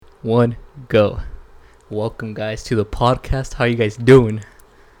1, go. Welcome, guys, to the podcast. How you guys doing?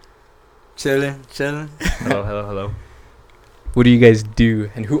 Chilling. Hello. What do you guys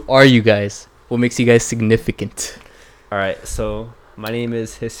do? And who are you guys? What makes you guys significant? All right, so my name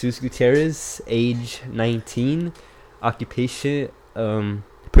is Jesus Gutierrez, age 19, occupation,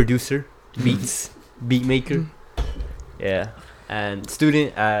 producer, beat maker, yeah, and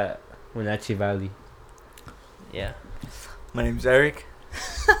student at Wenatchee Valley. Yeah. My name's Erik,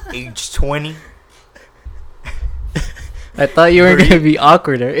 age 20. I thought you were gonna be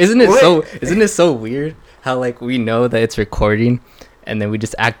awkward. Isn't it so weird how like we know that it's recording, and then we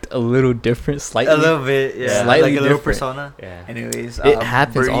just act a little different, slightly. A little bit, yeah. Slightly like a little different. persona. Yeah. Anyways, It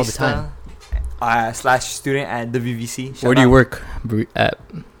happens all the barista, / student at WVC. Where do you work? At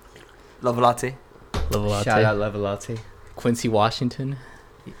Love Latte. Level Latte. Shout out Level Latte. Quincy, Washington.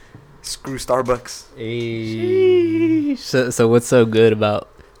 Screw Starbucks. Hey. So what's so good about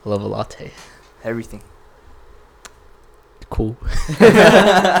Level Latte? Everything. Cool.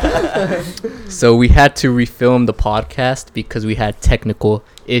 So we had to refilm the podcast because we had technical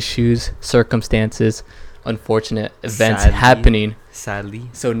issues, circumstances, unfortunate events happening. Sadly.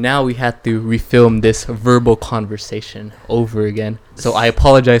 So now we had to refilm this verbal conversation over again. So I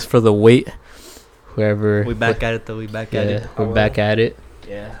apologize for the wait. Whoever. We back at it though. We're back at it.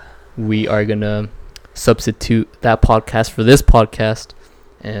 Yeah. We are gonna substitute that podcast for this podcast,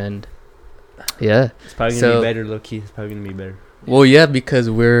 and yeah. It's probably gonna be better, low key. It's probably gonna be better. Well, yeah, because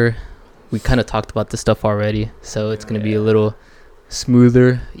we kind of talked about this stuff already, so it's gonna be a little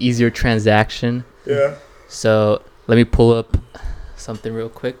smoother, easier transaction. Yeah. So let me pull up something real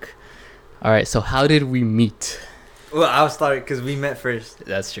quick. All right. So how did we meet? Well, I'll start because we met first.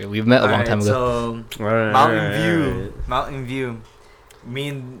 That's true. We've met a long time ago. So Mountain View. Me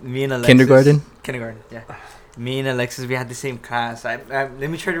and Alexis. Kindergarten, yeah. Me and Alexis, we had the same class. I let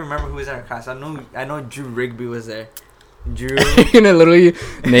me try to remember who was in our class. I know Drew Rigby was there. Drew. You're gonna literally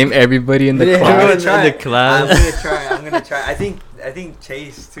name everybody in the class. I'm gonna try. I think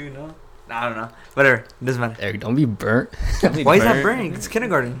Chase too. No, I don't know. Whatever. Doesn't matter. Eric, don't be burnt. Why is that burning? It's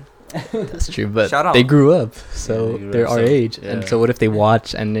kindergarten. That's true, but Shout out. they grew up, so Yeah, they're our age. yeah. And so what if they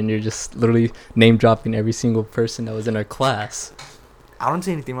watch and then you're just literally name dropping every single person that was in our class? I don't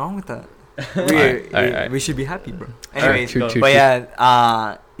see anything wrong with that. Alright. We should be happy, bro. Alright, Anyways, true.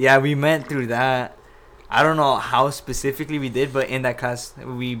 yeah, we met through that. I don't know how specifically we did, but in that class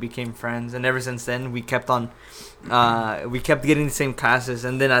we became friends, and ever since then we kept getting the same classes,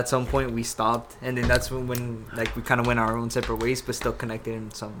 and then at some point we stopped, and then that's when like we kind of went our own separate ways, but still connected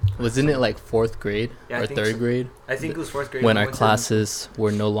in some. Wasn't it like 4th grade Yeah, or 3rd grade? I think it was 4th grade when our classes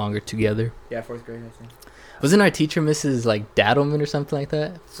were no longer together. Yeah, 4th grade, I think. Wasn't our teacher Mrs. like Dadelman or something like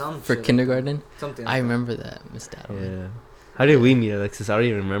that for kindergarten? Something. I remember that, Miss Dadelman. Yeah. How did we meet, Alexis? I don't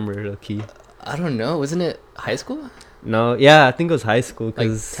even remember, low key. I don't know. Wasn't it high school? No, yeah, I think it was high school. Like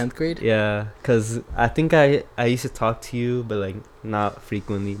 10th grade? Yeah, because I think I used to talk to you, but like not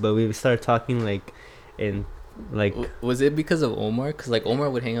frequently. But we started talking like in like. Was it because of Omar? Because like Omar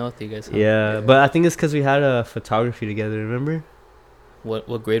would hang out with you guys. Huh? Yeah, but I think it's because we had a photography together. Remember?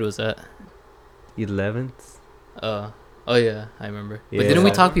 What grade was that? 11th. Oh yeah, I remember. But Yeah. didn't we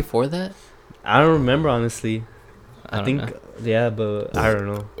talk before that? I don't remember, honestly. I think know. yeah, but I don't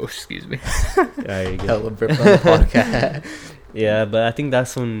know. Oh, excuse me. There you go. Hella burp on the podcast. Yeah, but I think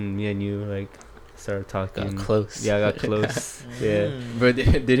that's when me and you like started talking. Got close. Yeah, I got close. Yeah. But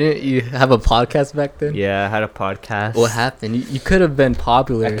didn't you have a podcast back then? Yeah, I had a podcast. What happened? You could have been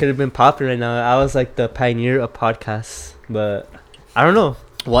popular. I could have been popular right now. I was like the pioneer of podcasts, but I don't know.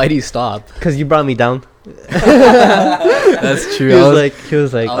 Why do you stop? Cause you brought me down. That's true. He was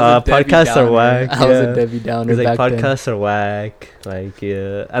like, podcasts are whack. I was a Debbie Downer. He was like, back podcasts are whack. Like,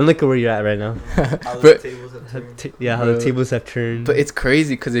 yeah. And look at where you're at right now. How But- the tables have turned. How the tables have turned. But it's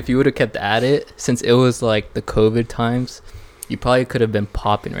crazy because if you would have kept at it, since it was like the COVID times, you probably could have been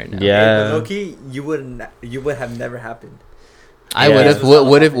popping right now. Yeah. Hey, Loki, you would have never happened. I Yeah.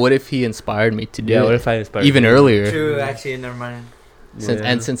 would have. What if he inspired me to do Yeah, it? what if I inspired even you? earlier? True, actually, never mind.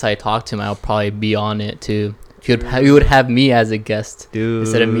 Since I talked to him, I'll probably be on it too. He would have me as a guest Dude,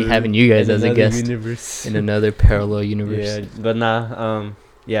 instead of me having you guys in as a another guest universe. in another parallel universe. Yeah, but nah,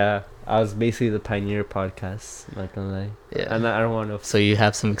 yeah, I was basically the pioneer of podcasts, not gonna lie. Yeah. And I don't want to. So you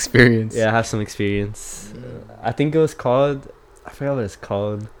have some experience. Yeah, I have some experience. I think it was called. I forgot what it's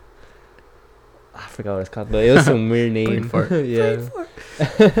called. But it was some weird name. Yeah.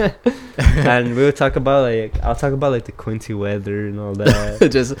 And we'll talk about I'll talk about like the Quincy weather and all that.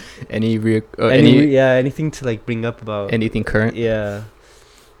 Just anything to like bring up about anything current. Yeah.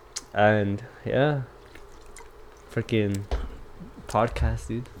 And yeah, freaking podcast,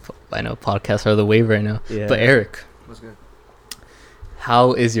 dude. I know podcasts are the wave right now. Yeah. But Eric, What's good?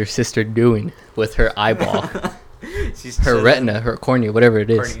 how is your sister doing with her eyeball, She's her chilling. retina, her cornea, whatever it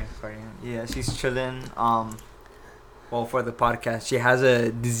is? Cornea. Yeah, she's chilling. Well, for the podcast, she has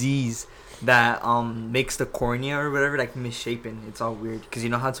a disease that makes the cornea or whatever like misshapen. It's all weird because you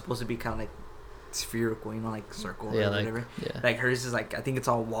know how it's supposed to be kind of like spherical, you know, like circle Yeah, or like whatever. yeah. Like hers is like I think it's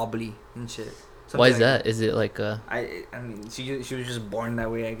all wobbly and shit. Something Why is like that? Is it like I mean, she was just born that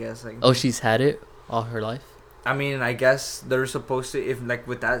way, I guess. Like, oh, she's had it all her life? I mean, I guess they're supposed to, if like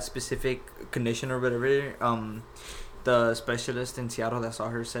with that specific condition or whatever, the specialist in Seattle that saw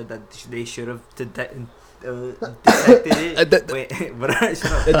her said that they should have detected it. Wait,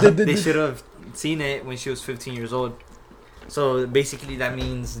 but they should have seen it when she was 15 years old. So basically, that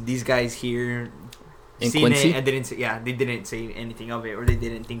means these guys here In seen Quincy? it and didn't say, they didn't say anything of it, or they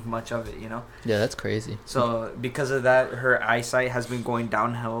didn't think much of it, you know. Yeah, that's crazy. So because of that, her eyesight has been going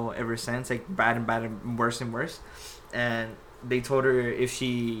downhill ever since, like bad and worse and worse. And they told her if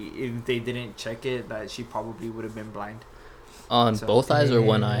they didn't check it, that she probably would have been blind. On So- both eyes or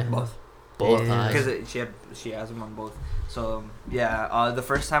one eye? Both. Both Yeah. eyes. Because she has them on both. So yeah, the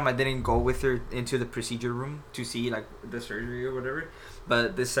first time I didn't go with her into the procedure room to see like the surgery or whatever,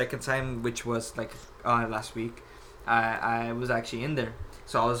 but the second time, which was like last week, I was actually in there.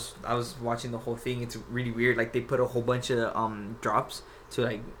 So I was watching the whole thing. It's really weird. Like they put a whole bunch of drops to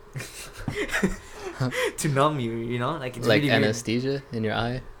like to numb you. You know, like it's Like really anesthesia in your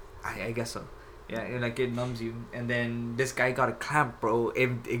eye? weird. I guess so. Yeah, like it numbs you. And then this guy got a clamp, bro.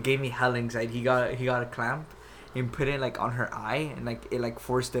 It gave me hell anxiety. He got a clamp and put it like on her eye, and like it like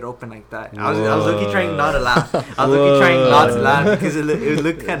forced it open like that. I was looking trying not to laugh. I was looking trying not to laugh because it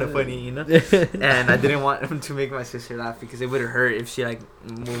looked kind of funny, you know. And I didn't want him to make my sister laugh because it would have hurt if she like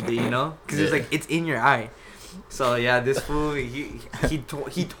moved it, you know. Because it's like it's in your eye. So yeah, this fool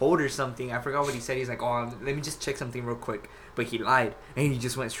he told her something. I forgot what he said. He's like, oh, let me just check something real quick. But he lied, and he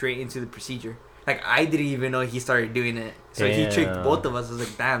just went straight into the procedure. Like I didn't even know he started doing it. So he tricked both of us. I was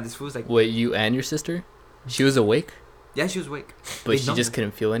like, damn, this fool's like. Wait, you and your sister? She was awake? Yeah, she was awake. But she just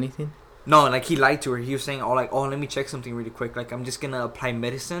couldn't feel anything? No, like he lied to her. He was saying, oh, let me check something really quick. Like I'm just gonna apply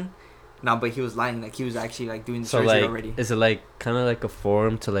medicine. No, but he was lying. Like he was actually like doing the surgery like, already. Is it like kind of like a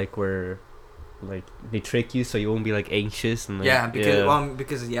form to like where, like they trick you so you won't be like anxious and like,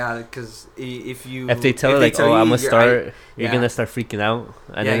 because if they tell her like, oh, I'm gonna start, you're gonna start freaking out,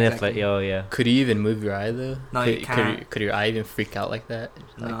 and Yeah, then exactly. if like, oh yeah. Could you even move your eye though? No, could, you can't. Could your eye even freak out like that?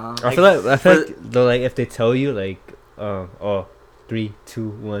 Like, No, I feel like though, like if they tell you like, 3, 2,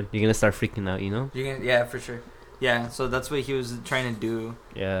 1, you're gonna start freaking out, you know? you're gonna, yeah, for sure. Yeah, so that's what he was trying to do,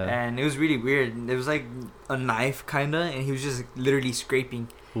 Yeah. and it was really weird. It was like a knife kinda, and he was just literally scraping.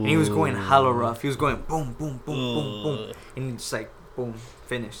 And he was going hella rough. He was going boom, boom, boom, boom, boom. And just like, boom,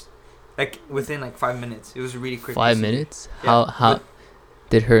 finished. Like, within like 5 minutes. It was really quick. 5 minutes? Yeah, How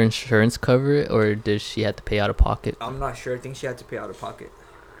did her insurance cover it, or did she have to pay out of pocket? I'm not sure. I think she had to pay out of pocket.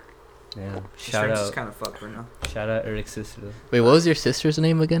 Yeah. Shout out. Is kind of fucked right now. Shout out Erik Jesus. Wait, what was your sister's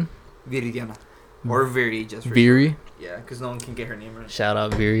name again? Viridiana. Or Viri, just for Viri? Yeah, because no one can get her name right. Shout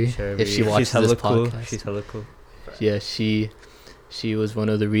out Viri. If she watches She's hella this cool. podcast. She's hella cool. Yeah, she was one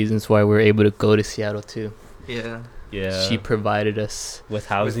of the reasons why we were able to go to Seattle too. Yeah. Yeah. She provided us with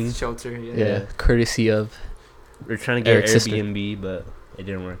housing. With shelter, yeah. yeah, courtesy of We're trying to get Eric's sister. Airbnb, but it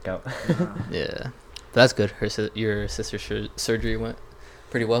didn't work out. yeah. That's good. Your sister's surgery went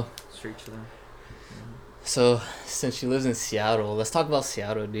pretty well. Straight to them. So, since she lives in Seattle, let's talk about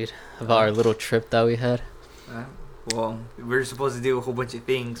Seattle, dude. About our little trip that we had. Well, we were supposed to do a whole bunch of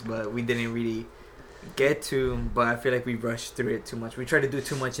things, but we didn't really get to. But I feel like we rushed through it too much. We tried to do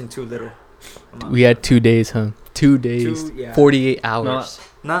too much in too little. We had 2 days, huh? 2 days. 48 hours.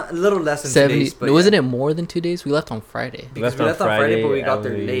 Not a little less than 70. 2 days. But wasn't it more than 2 days? We left on Friday. Because we left on Friday, but we got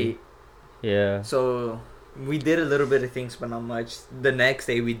there late. Yeah. So we did a little bit of things, but not much. The next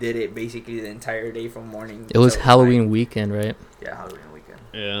day, we did it basically the entire day from morning. It was till Halloween night. weekend, right? Yeah, Halloween weekend.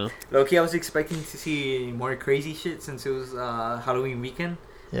 Yeah. Low-key, I was expecting to see more crazy shit since it was Halloween weekend.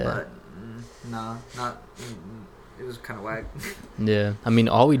 Yeah. But nah, not. It was kind of whack. Yeah. I mean,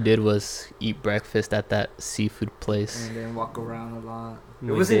 all we did was eat breakfast at that seafood place. And then walk around a lot. It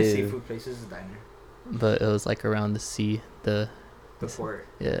We wasn't a did. seafood place. It was a diner. But it was like around the sea. The port.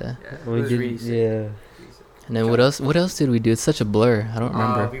 Yeah. Yeah. It We was did, really sick. yeah. Really sick. And then what else did we do? It's such a blur. I don't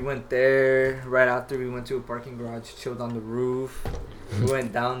remember. We went there right after we went to a parking garage, chilled on the roof. We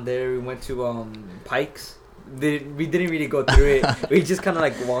went down there. We went to Pike's, we didn't really go through it. We just kind of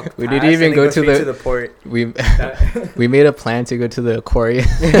like walked. We past didn't even and go straight to the port. We made a plan to go to the aquarium.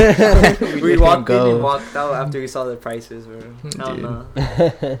 we walked in and go. walked out after we saw the prices. Bro. I don't Dude.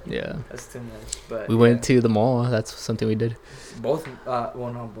 know. Yeah. That's too much. But We went to the mall. That's something we did. both.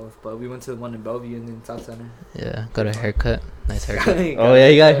 Well, not both, but we went to the one in Bellevue and then South Center. Yeah. Got a haircut. Nice haircut. Oh yeah,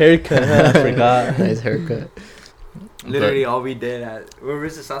 you got a haircut. Huh? I forgot. Nice haircut. Literally all we did at where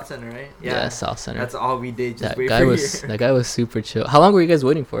was the South Center, right? Yeah, South Center. That's all we did. Just That wait guy for was you. that guy was super chill. How long were you guys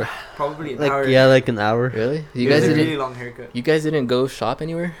waiting for? Probably an hour. Like yeah, like an hour. Really? You It guys was a didn't. really long haircut. You guys didn't go shop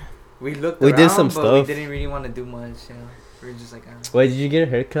anywhere? We looked. We around, did some but stuff. We didn't really want to do much. You know, we were just like. Wait, did you get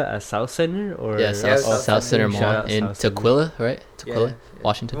a haircut at South Center or? Yeah, South, South South Center Center. Shout Mall out in South Center. Tequila, right? Yeah, Tequila, yeah.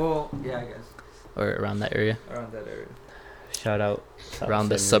 Washington, Well, yeah, I guess or around that area, around that area. Shout out. South around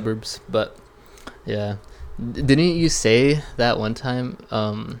the Center. suburbs. But yeah, didn't you say that one time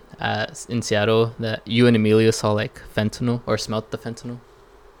in Seattle that you and Emilio saw like fentanyl or smelt the fentanyl?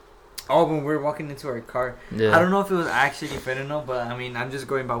 Oh, when we were walking into our car, Yeah. I don't know if it was actually fentanyl, but I mean, I'm just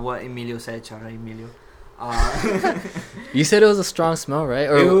going by what Emilio said. Shout out Emilio. You said it was a strong smell, right?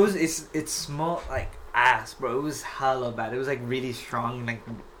 Or It smelled like ass, bro. It was hella bad. It was like really strong, like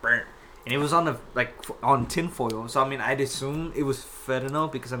burnt, and it was on on tinfoil. So I mean, I'd assume it was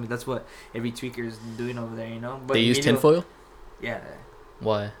fentanyl because I mean that's what every tweaker is doing over there, you know. But they use Emilio- tinfoil? Yeah.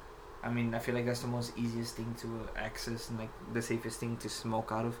 Why? I mean, I feel like that's the most easiest thing to access and like the safest thing to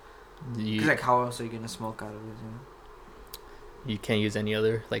smoke out of. Because You, like, how else are you gonna smoke out of it? You know? you can't use any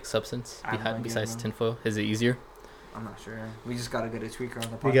other like substance I have no idea, besides bro. tinfoil. Is it easier? I'm not sure. We just gotta get a tweaker on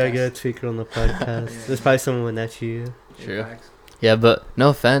the podcast. We gotta get a tweaker on the podcast. Yeah. There's probably someone at you. Yeah, Sure. facts. Yeah, but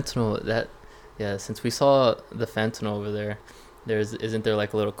no fentanyl. Yeah. Since we saw the fentanyl over there, isn't there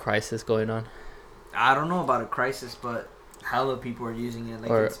like a little crisis going on, I don't know about a crisis, but hella people are using it.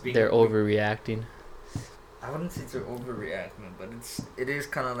 Like or it's being, they're overreacting? I wouldn't say they're overreacting, but it is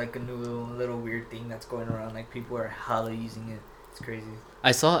kind of like a new little weird thing that's going around. Like people are hella using it. It's crazy.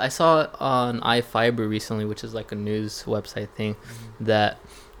 I saw it on iFiber recently, which is like a news website thing, that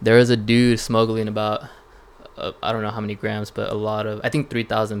there was a dude smuggling about I don't know how many grams, but a lot of, I think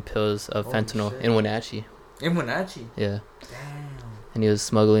 3,000 pills of Holy fentanyl shit. in Wenatchee. In Wenatchee. Yeah, Damn. and he was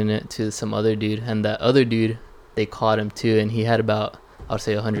smuggling it to some other dude, and that other dude, they caught him too, and he had about, I would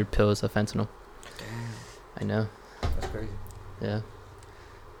say, 100 pills of fentanyl. Damn. I know. That's crazy. Yeah.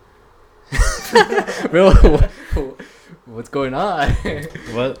 Bro, what's going on?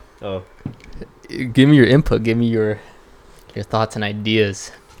 What? Oh. Give me your input. Give me your thoughts and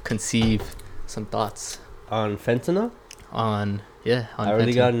ideas. Conceive some thoughts On fentanyl? on I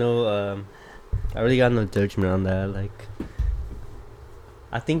really fentanyl. got no judgment on that. Like,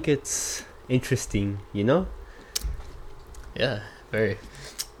 I think it's interesting, you know? Yeah, very.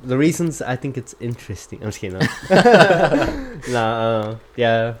 The reasons I think it's interesting. I'm just kidding. No.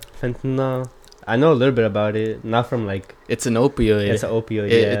 Yeah, fentanyl. I know a little bit about it. Not from like. It's an opioid. It's an opioid.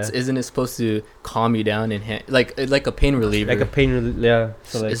 Yeah. Isn't it supposed to calm you down and like a pain reliever? like a pain relief. Yeah.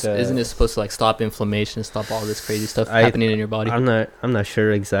 So like. Isn't it supposed to like stop inflammation, stop all this crazy stuff I- happening in your body? I'm not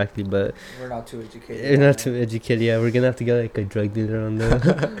sure exactly, but We're not too educated. we're not too educated. Yeah, we're gonna have to get like a drug dealer on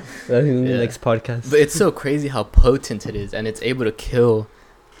the Yeah. next podcast. But it's so crazy how potent it is, and it's able to kill.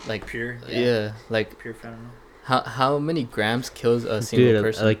 Like Pure. yeah, like Pure fentanyl. how many grams kills a single Dude,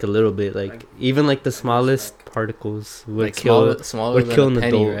 person? like a little bit, like even like the smallest particles would like kill. smaller would than kill a an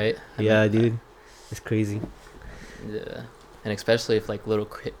penny, adult. right? I Yeah, mean, dude, it's crazy. Yeah, and especially if like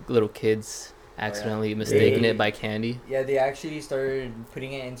little kids accidentally mistaken it by candy. Yeah, they actually started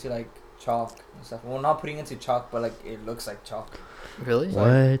putting it into like chalk and stuff. Well, not putting it into chalk, but like it looks like chalk. Really?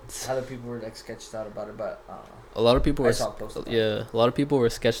 What? Other people were like sketched out about it, but I don't know. A lot of people I were saw posts about it. yeah, a lot of people were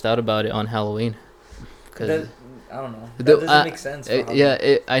sketched out about it on Halloween. That, I don't know. That The- doesn't make sense. for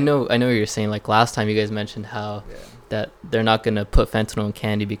Halloween. I know what you're saying. Like last time, you guys mentioned how Yeah. that they're not gonna put fentanyl in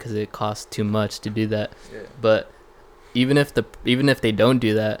candy because it costs too much to do that. Yeah. But even if they don't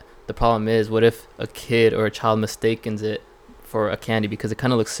do that, the problem is, what if a kid or a child mistakes it for a candy because it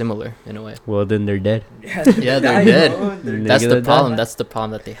kind of looks similar in a way? Well, then they're dead. Yeah, they're I dead. know, they're They're That's the gonna problem. die. That's the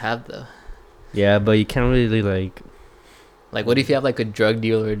problem that they have though. Yeah, but you can't really like. Like, what if you have like a drug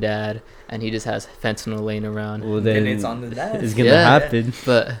dealer dad and he just has fentanyl laying around? Well, Then then it's on the dad. It's gonna Yeah. happen.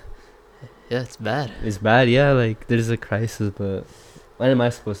 But yeah, it's bad. It's bad. Yeah, like there's a crisis, but what am I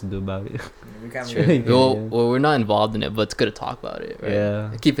supposed to do about it? We can't Sure. really- Well, we're not involved in it, but it's good to talk about it, right?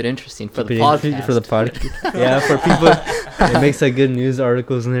 Yeah. Keep it interesting for Keep the it podcast. interesting for the podcast. Yeah, for people, it makes like good news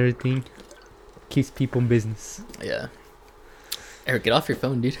articles and everything. Keeps people in business. Yeah. Eric, get off your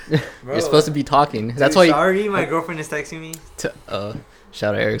phone, dude. Bro, You're supposed to be talking. dude, That's why. Sorry, my girlfriend is texting me.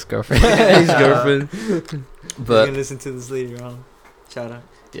 Shout out Eric's girlfriend. His girlfriend. But But gonna listen to this later on. Shout out.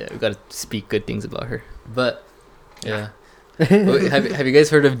 yeah, we gotta speak good things about her. But yeah, Wait, have you guys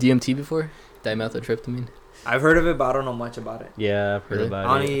heard of DMT before? Dimethyltryptamine. I've heard of it, but I don't know much about it. Yeah, I've heard Really?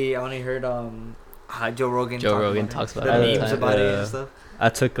 about it. I only heard Joe Rogan. Joe talk Rogan about talks it. about the it all the memes time. about it Yeah. and stuff. I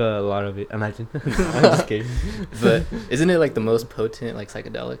took a lot of it. Imagine. I'm just kidding. But isn't it like the most potent like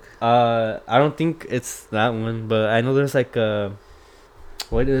psychedelic? I don't think it's that one, but I know there's like a.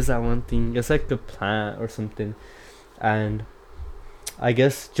 What is that one thing? It's like a plant or something, and I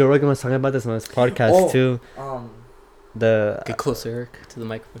guess Joe Rogan was talking about this on his podcast too. The Get closer, Eric, to the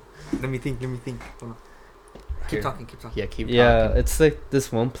microphone. Let me think. Hold on. Keep Here. talking. Yeah, keep yeah, talking. it's like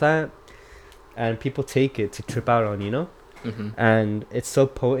this one plant, and people take it to trip out on, you know. Mm-hmm. And it's so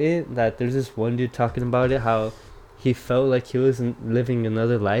potent that there's this one dude talking about it, how he felt like he was living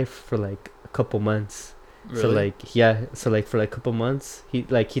another life for like a couple months. Really? So like for like a couple months, he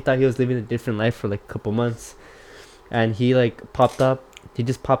thought he was living a different life for like a couple months, and he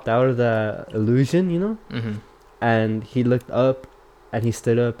just popped out of the illusion, you know. Mm-hmm. And he looked up, and he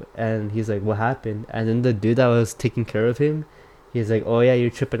stood up, and he's like, "What happened?" And then the dude that was taking care of him, he's like, "Oh yeah,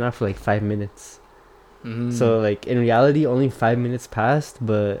 you're tripping out for like 5 minutes." Mm-hmm. So like in reality, only 5 minutes passed,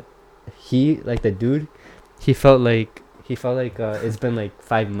 but the dude, he felt like it's been like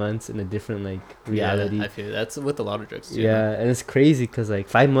 5 months in a different like reality. Yeah, I feel that's with a lot of drugs too. Yeah, and it's crazy because like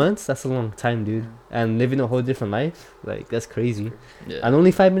 5 months, that's a long time, dude. And living a whole different life, like that's crazy. Yeah. And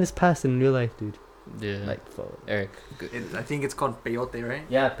only 5 minutes passed in real life, dude. Yeah. Like, fuck. Eric. Good. I think it's called peyote, right?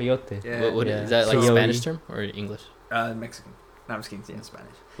 Yeah, peyote. Yeah. What Yeah. is that like So- Spanish term or English? Mexican. No, I'm just kidding. Yeah,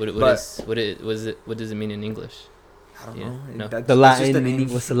 Spanish. What does it mean in English? I don't Yeah, know. no. That's The just Latin name. meaning.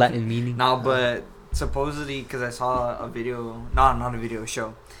 What's the Latin meaning? No, but supposedly, because I saw a video, not a video, a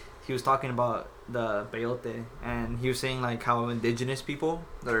show. He was talking about the peyote, and he was saying like how indigenous people,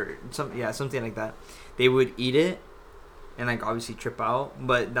 or something like that, they would eat it, and like obviously trip out,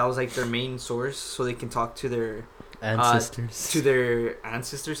 but that was like their main source, so they can talk to their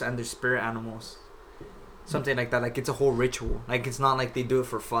ancestors and their spirit animals. Something like that. Like it's a whole ritual. Like it's not like they do it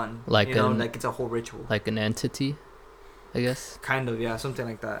for fun. Like like it's a whole ritual. like an entity, I guess. Kind of, yeah, something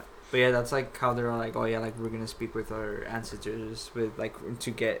like that. But yeah, that's like how they're like, oh yeah, like we're gonna speak with our ancestors with like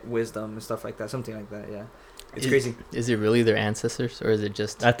to get wisdom and stuff like that. Something like that, yeah. It's crazy. Is it really their ancestors, or is it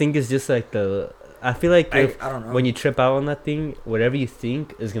just? I think it's just like I feel like I don't know. when you trip out on that thing, whatever you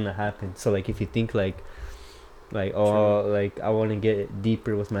think is gonna happen. So like if you think like oh, like I want to get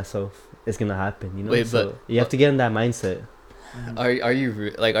deeper with myself, it's gonna happen, you know. Wait, so you have to get in that mindset. Are you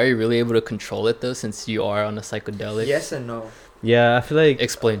really able to control it though, since you are on a psychedelic? Yes and no. Yeah, I feel like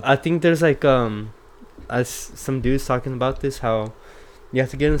Explain. I think there's like as some dudes talking about this, how you have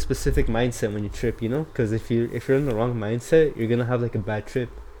to get in a specific mindset when you trip, you know, because if you're in the wrong mindset, you're gonna have like a bad trip.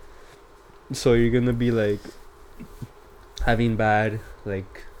 So you're gonna be like having bad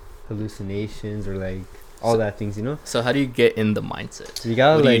like hallucinations or like all that things, you know. So how do you get in the mindset? You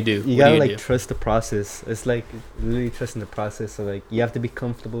gotta What do you like do? you What gotta do you like do? trust the process. It's like really trusting the process. So like you have to be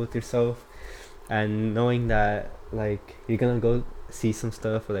comfortable with yourself, and knowing that like you're gonna go see some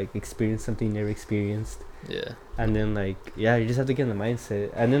stuff or like experience something you never experienced. Yeah. And then like yeah, you just have to get in the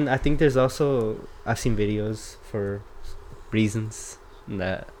mindset. And then I think there's also, I've seen videos for reasons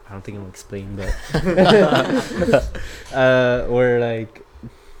that I don't think I'm gonna explain, but where like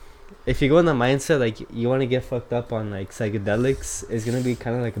if you go in the mindset like you want to get fucked up on like psychedelics, it's gonna be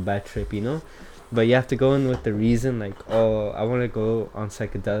kind of like a bad trip, you know. But you have to go in with the reason like, oh, I want to go on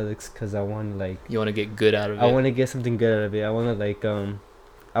psychedelics because I want to like, You want to get good out of it. I want to get something good out of it. I want to like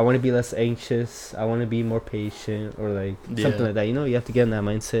I want to be less anxious. I want to be more patient, or like something like that. You know, you have to get in that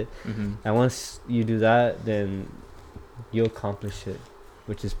mindset. Mm-hmm. And once you do that, then you'll accomplish it,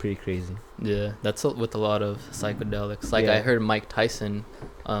 which is pretty crazy. Yeah, that's with a lot of psychedelics. Like Yeah. I heard Mike Tyson,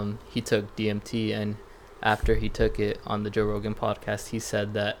 he took DMT, and after he took it on the Joe Rogan podcast, he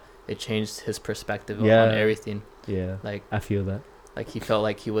said that it changed his perspective on everything. Yeah, Like I feel that. like he felt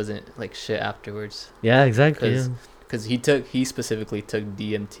like he wasn't like shit afterwards. Yeah, exactly. Yeah. Because he specifically took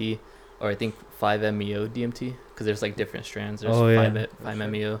DMT, or I think 5-MeO DMT, because there's like different strands. There's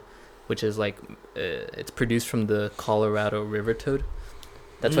 5-MeO, which is like it's produced from the Colorado river toad.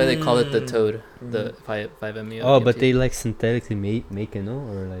 That's why they call it the toad, the 5-MeO. Oh, DMT. but they like synthetically make it, no?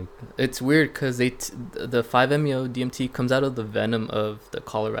 Or like It's weird because the 5-MeO DMT comes out of the venom of the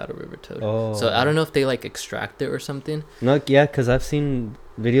Colorado river toad. oh. So I don't know if they like extract it or something. No, yeah, because I've seen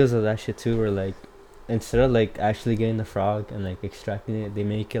videos of that shit too, where like instead of like actually getting the frog and like extracting it, they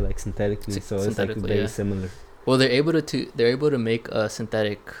make it like synthetically. So it's like Synthetically, very yeah. similar. Well, they're able to make a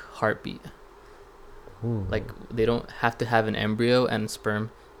synthetic heartbeat. Ooh. Like they don't have to have an embryo and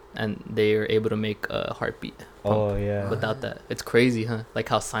sperm, and they are able to make a heartbeat pump Oh yeah. without that. It's crazy, huh? Like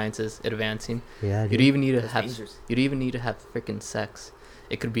how science is advancing. Yeah. You Dude. don't even need to That's have. dangerous. You don't even need to have freaking sex.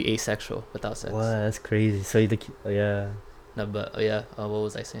 It could be asexual without sex. What? That's crazy. So yeah. No, but what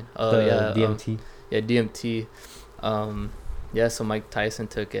was I saying? The DMT. DMT. Yeah, so Mike Tyson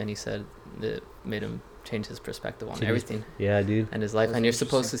took it and he said it made him change his perspective on everything Yeah, dude. and his life. That's And you're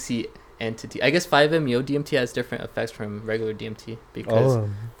supposed to see entity. I guess 5-MeO DMT has different effects from regular DMT because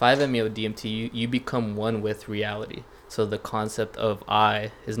 5-MeO DMT you become one with reality. So the concept of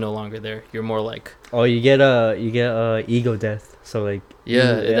I is no longer there. You're more like You get ego death. So like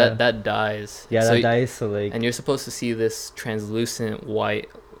that dies. Yeah, so that dies. So like and you're supposed to see this translucent white,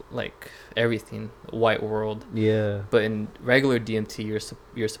 like everything white world. yeah. But in regular DMT,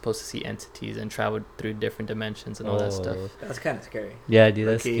 you're supposed to see entities and travel through different dimensions and all that stuff. That's kind of scary. Yeah, dude,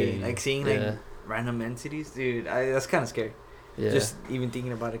 that's Okay, scary. like seeing like random entities, dude. That's kind of scary. Yeah. Just even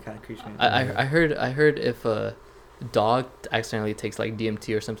thinking about it kind of creeps me. I heard if a dog accidentally takes like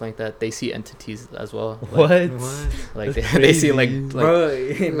DMT or something like that, they see entities as well. Like, What? Like That's they see like crazy. Bro,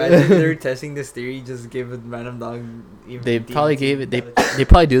 imagine they're testing this theory. Just give a random dog. Even they DMT, probably gave it. They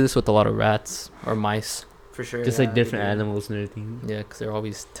probably do this with a lot of rats or mice. for sure. Just yeah, like different they do. animals and everything. Yeah, because they're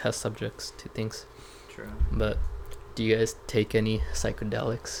always test subjects to things. True. But do you guys take any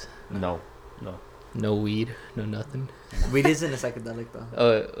psychedelics? No. No weed, no nothing. Weed isn't a psychedelic though.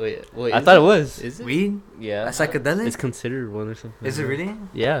 Oh wait, I thought it was. Is it? Weed? Yeah. A psychedelic? It's considered one or something. Is it really?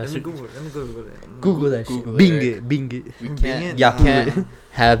 Yeah. Let me Google it. Let me Google it. Google that Google shit. it, Bing it. We Bing can't, it. Yahoo can't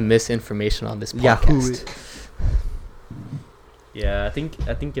have misinformation on this Yahoo podcast. it. Yeah, I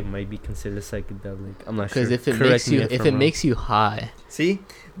think it might be considered psychedelic. I'm not sure. Because if it Correct makes me you I'm wrong. makes you high, See,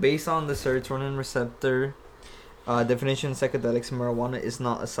 based on the serotonin receptor definition, psychedelics, marijuana is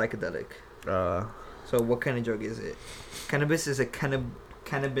not a psychedelic. So what kind of drug is it? Cannabis is a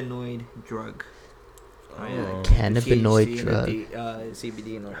cannabinoid drug. cannabinoid THC drug. and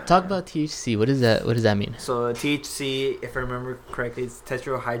CBD and all that. Talk about THC. What is that? What does that mean? So THC, if I remember correctly, it's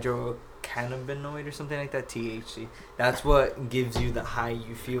tetrahydrocannabinoid or something like that. THC. That's what gives you the high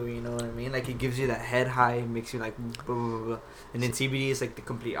you feel. You know what I mean? Like it gives you that head high, makes you like blah, blah, blah. And then CBD is like the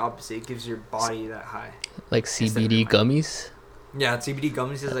complete opposite. It gives your body that high. Like CBD gummies? Yeah, CBD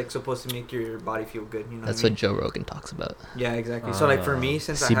gummies is like supposed to make your body feel good. You know. That's what I mean? what Joe Rogan talks about. Yeah, exactly. So like for me,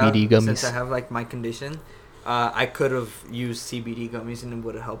 since CBD since gummies. I have like my condition, I could have used CBD gummies and it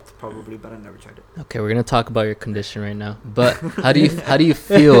would have helped probably, but I never tried it. Okay, we're gonna talk about your condition right now. But how do you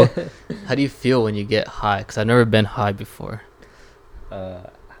feel? How do you feel when you get high? Because I've never been high before. I'm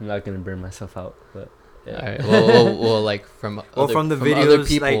not gonna burn myself out, but yeah. All right. Well, like from From the videos, other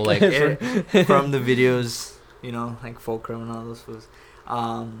people, like from the videos, you know, like Fulcrum and all those foods.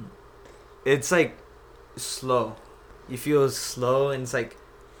 It's like slow. You feel slow and it's like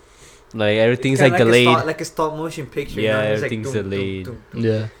everything's it's like kinda delayed. like a stop motion picture. Yeah, you know? It's everything's like, delayed.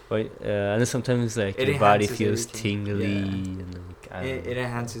 yeah. But and then sometimes like It your body enhances feels everything. tingly Yeah. and like I don't It know.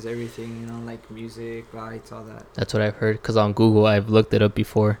 enhances everything, you know, like music, lights, all that. That's what I've heard. Because on Google, I've looked it up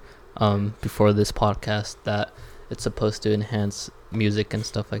before this podcast, that it's supposed to enhance music and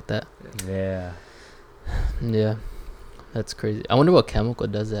stuff like that. Yeah. Yeah, that's crazy. I wonder what chemical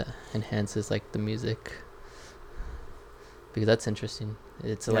does that, enhances like the music. Because that's interesting.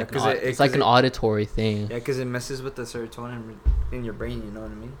 It's Yeah, like 'cause it's like an auditory thing. Yeah, because it messes with the serotonin in your brain, you know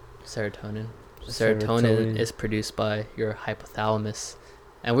what I mean? Serotonin. Serotonin. Serotonin is produced by your hypothalamus,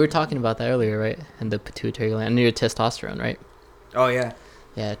 and we were talking about that earlier, right? And the pituitary gland, and your testosterone, right? Oh, yeah.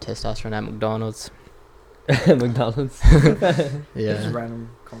 Yeah, testosterone at McDonald's. McDonald's. Just Yeah. random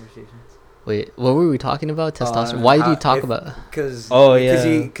conversations. Wait, what were we talking about? Testosterone. Why did you talk about? Because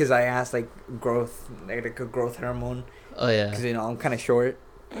yeah. Because I asked, like, growth, like a growth hormone. Oh yeah. Because, you know, I'm kind of short.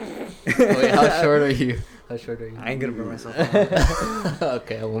 Wait, how short are you? How short are you? I ain't gonna burn myself out.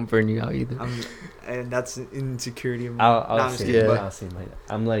 Okay, I won't burn you out either. And that's insecurity of mine. I'll Nah, I'm say just kidding, yeah. but- I'll say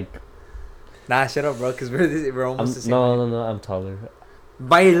I'm like Nah, shut up, bro, because we're almost the same. no, I'm taller.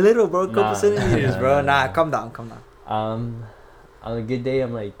 By a little, bro. Couple Nah. centimeters, bro. Nah. Nah, calm down. On a good day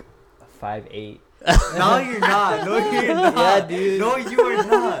I'm like 5'8". No, you're not. No, you're not. Yeah, dude. No, you are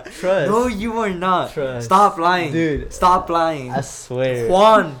not. Trust. No, you are not. Trust. Stop lying. Dude. Stop lying. I swear.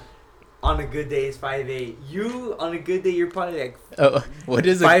 Juan, on a good day, is 5'8". You, on a good day, you're probably like Oh, what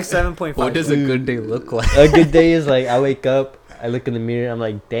is 7.5. What does a good day look like? A good day is like I wake up, I look in the mirror, I'm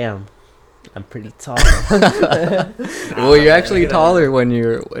like, damn, I'm pretty tall. Well, you're actually taller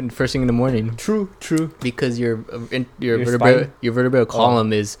when first thing in the morning. True. Because your Your spine? vertebral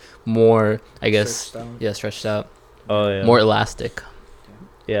column is more, I guess, Stretched out. stretched out, Oh yeah. more elastic.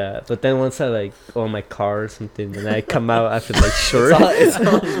 Yeah, but then once I like go on my car or something, and I come out after like short,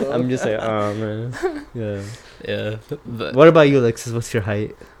 I'm just like, oh man. Yeah. Yeah. But What about you, Alexis? What's your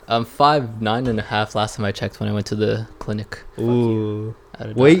height? I'm 5'9.5" last time I checked when I went to the clinic. Ooh. I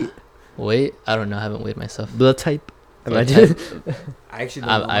don't know. Weight, Weight? I don't know. I haven't weighed myself. blood type. Blood Imagine. type, I actually don't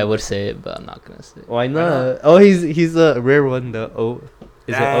know I my would blood say it, but I'm not gonna say it. Why not? not? Oh, he's a rare one. The O.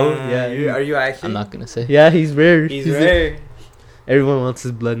 Is it O? Damn, Yeah. Are you actually? I'm not gonna say. Yeah, he's rare. He's rare. Everyone wants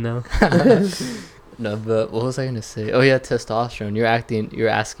his blood now. No, but what was I gonna say? Oh yeah, testosterone. You're asking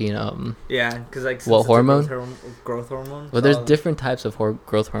Yeah, because like What since it's a hormone? Growth hormone. well, there's so- different types of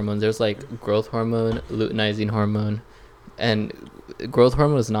growth hormones. There's like growth hormone, luteinizing hormone, and growth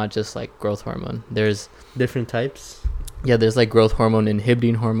hormone is not just like growth hormone. There's Different types. there's like growth hormone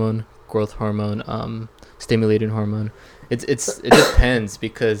inhibiting hormone, growth hormone stimulating hormone. It depends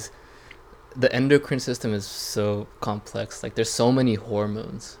because the endocrine system is so complex. Like there's so many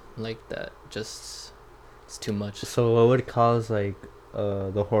hormones like that. Just it's too much. So what would cause like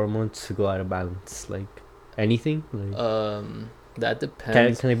the hormones to go out of balance? Like anything? Like That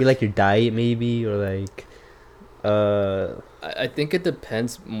depends. can it be like your diet maybe, or like I think it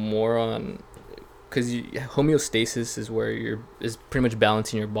depends more on because homeostasis is where is pretty much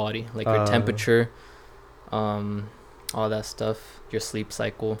balancing your body, like your temperature, all that stuff, your sleep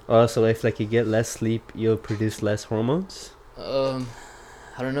cycle. so if like you get less sleep, you'll produce less hormones?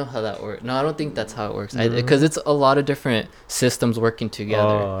 I don't know how that works. No, I don't think that's how it works. No. Because it's a lot of different systems working together.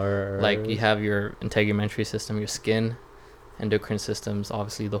 Or Like you have your integumentary system, your skin, endocrine systems,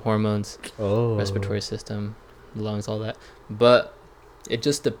 obviously the hormones, respiratory system, lungs, all that. But it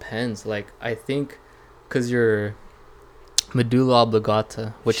just depends. Like I think because your medulla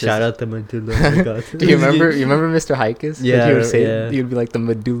oblongata, which shout is out the medulla oblongata. do you remember Mr. Hikes? Yeah, he would say yeah. he would be like the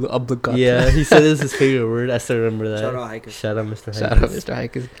medulla oblongata. Yeah, he said it's his favorite word. I still remember that. Shout out Hikers. Shout out Mr. Shout out Mr.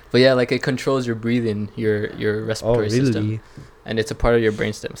 Hikes. But yeah, like it controls your breathing, your respiratory system, and it's a part of your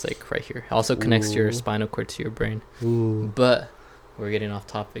brainstem. It's like right here. It also connects your Ooh. spinal cord to your brain. Ooh. But we're getting off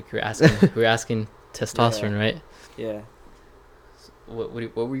topic. We're asking testosterone, right? Yeah. What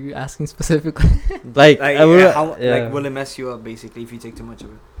were you asking specifically? Like, Like, I would, like, will it mess you up basically if you take too much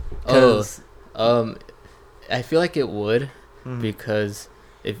of it? I feel like it would Mhm. because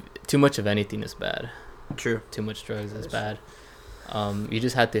if too much of anything is bad. True. Too much drugs is bad. You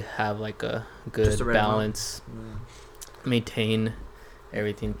just have to have like a good Just the right amount. balance, maintain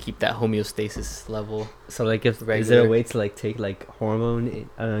everything, keep that homeostasis level. so like if is there Regular. a way to like take like hormone?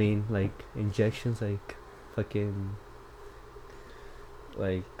 I mean like injections, like fucking.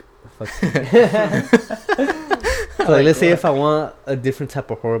 Like, fucking. So like, let's say if I want a different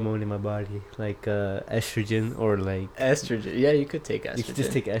type of hormone in my body, like estrogen or like Estrogen, yeah, you could take estrogen. you could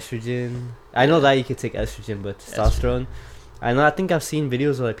just take estrogen. I know that you could take estrogen, but testosterone. I think I've seen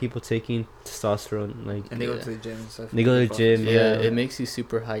videos of like people taking testosterone, like And they go Yeah. to the gym and stuff. They go to the gym. Yeah, Yeah. it makes you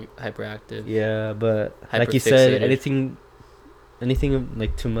super hyperactive. yeah, but like you said, Hyperfixated. anything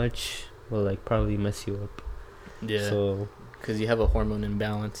like too much will like probably mess you up. Yeah, So because you have a hormone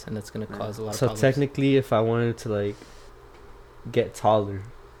imbalance, and that's gonna cause a lot of so problems. technically, if I wanted to like get taller,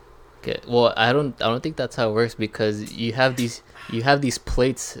 Well, I don't think that's how it works because you have these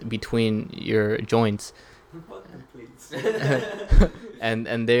plates between your joints,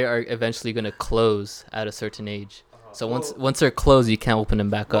 and they are eventually gonna close at a certain age. So once they're closed, you can't open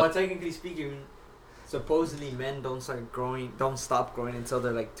them back Well, up. technically speaking, supposedly men don't stop growing until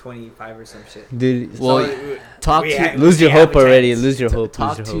they're like 25 or some shit. dude. Well, talk we to have- Lose we your have hope a already. chance. Lose your hope.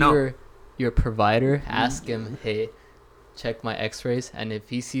 talk Lose to your hope. No. your provider. Ask him, hey, check my X-rays, and if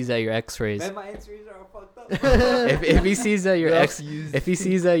he sees that your X-rays, Man, my X-rays are all fucked up. if he sees that if he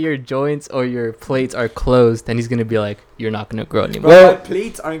sees that your joints or your plates are closed, then he's gonna be like, you're not gonna grow anymore. Bro, Well- my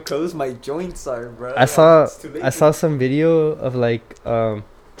plates aren't closed, my joints are, bro. I saw It's too late. I saw some video of like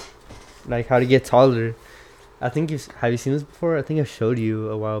how to get taller. I think have you seen this before? I think I showed you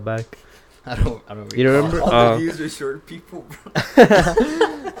a while back. I don't. You don't remember? All the views are short people, bro.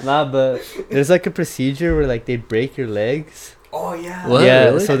 Nah, but there's like a procedure where like they break your legs. Oh yeah. What? Yeah,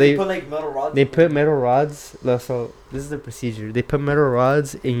 Really? so And they put like metal rods. they put metal rods. So this is the procedure. They put metal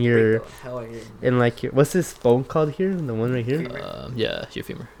rods in your in like your, what's this bone called here? The one right here. Yeah, your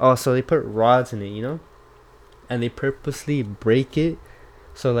femur. Oh, so they put rods in it, you know, and they purposely break it,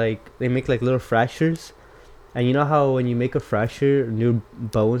 so like they make like little fractures, and you know how when you make a fracture, new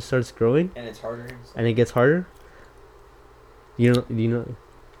bone starts growing And it's harder. and it gets harder. You know.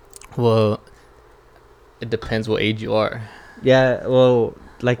 Well, it depends what age you are. Yeah, well,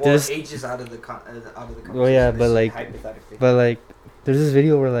 like Well, there's age is out of the conversation. Well, yeah, This but is like- hypothetically. but like there's this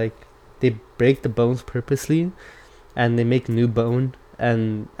video where like they break the bones purposely, and they make new bone,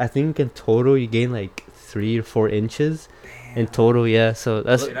 and I think in total you gain like 3 or 4 inches. In total, yeah. So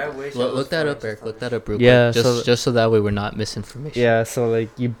that's Dude, I wish I Look was that 4 up, Eric. inches Look taller. that up real Yeah, quick. so- Just so that way we're not misinformation. yeah. So like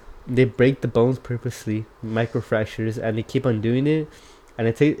they break the bones purposely, microfractures, and they keep on doing it, and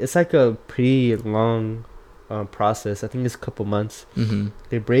it's like a pretty long process. I think it's a couple months. Mm-hmm.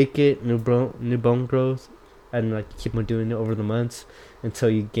 They break it, new bone grows, and like keep on doing it over the months until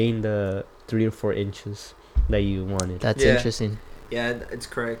you gain the 3 or 4 inches that you wanted. That's Yeah. interesting. Yeah, it's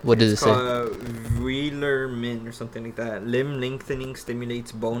correct. What does it's it say? called Wheeler-Min or something like that. Limb lengthening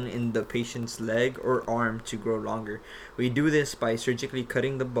stimulates bone in the patient's leg or arm to grow longer. We do this by surgically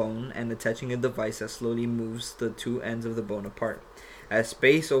cutting the bone and attaching a device that slowly moves the two ends of the bone apart. As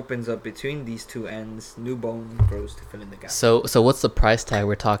space opens up between these two ends, new bone grows to fill in the gap. So what's the price tag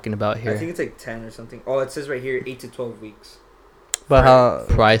we're talking about I here? think it's like 10 or something. Oh, it says right here 8 to 12 weeks. But how?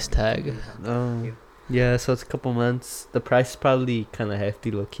 Price tag. Yeah, so it's a couple months. The price is probably kind of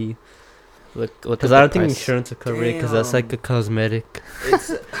hefty, low key. Look Because at I the don't think price. insurance will cover it. Because that's like a cosmetic.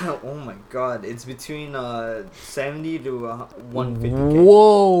 It's oh my god, it's between 70 to 150K.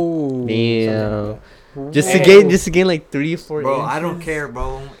 Whoa. Damn. Something Just Hey. to gain like 3 or 4 Bro, inches. I don't care,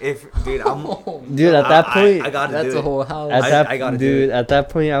 bro. If dude, I'm Dude, at that point, I gotta That's do a it. whole house. at I that gotta do dude, it. at that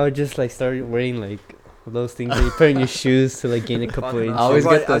point, I would just like start wearing like those things that you put in your shoes to like gain a couple Fucking inches. I always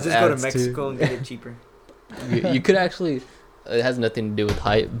I'll get I'll those just go to ads, too. Mexico and get it cheaper. You could actually, it has nothing to do with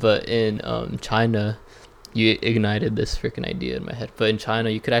height, but in China, you ignited this freaking idea in my head. But in China,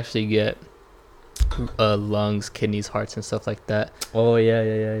 you could actually get lungs, kidneys, hearts, and stuff like that. Oh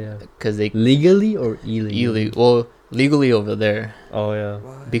yeah. Because they Legally or illegally? legally over there. Oh yeah.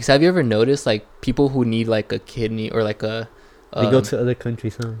 Because have you ever noticed like people who need like a kidney or like a They go to other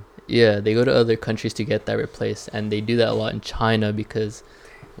countries, huh? yeah, they go to other countries to get that replaced, and they do that a lot in China because,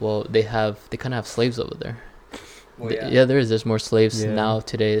 well, they kind of have slaves over there. Well, There's more slaves Yeah. now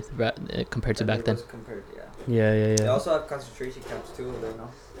today compared to Than back it then. was compared, yeah. Yeah. They also have concentration camps too, over there, no?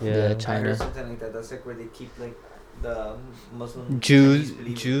 Yeah, I China. heard something like that. That's like where they keep like the Muslim Jews, Chinese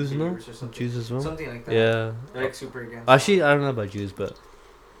believers- Jews, no, believers or something. Jews as well. Something like that. Yeah. They're like super against. Actually, I don't know about Jews, but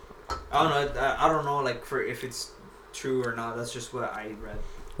I don't know. I don't know, like for if it's true or not. That's just what I read.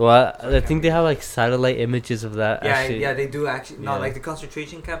 well, So I I think they have like satellite images of that. Yeah, actually. yeah, they do actually. No, Yeah. like the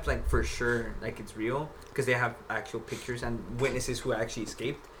concentration camps, like for sure, like it's real because they have actual pictures and witnesses who actually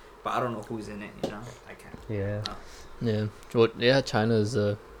escaped. But I don't know who's in it. You know, I can't. Yeah. Yeah. Well, yeah, China is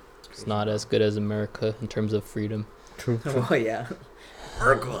it's not as good as America in terms of freedom. True. Oh yeah,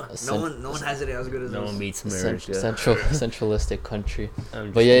 America. Cen- No one has it as good as us. beats Centralistic country.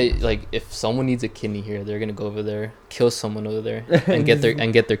 But yeah, like if someone needs a kidney here, they're gonna go over there, kill someone over there, and get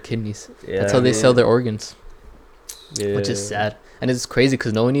their kidneys. That's how they sell their organs, which is sad. And it's crazy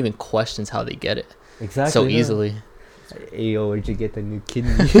because no one even questions how they get it Exactly. so yeah. easily. Hey, yo, where'd you get the new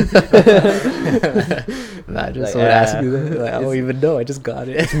kidney? Imagine Like, someone asking you that. Like, I don't even know. I just got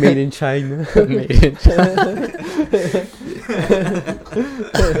it. It's made in China. Made in China.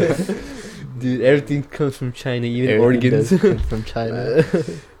 Dude, everything comes from China, even Everything organs. does come from China.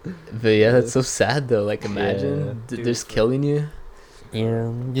 But yeah, that's so sad though. Like imagine Yeah. Dude, just for- killing you.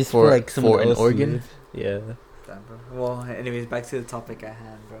 Yeah, just For- for like someone for an else to organ? live. Yeah. Damn, bro. Well, anyways, back to the topic at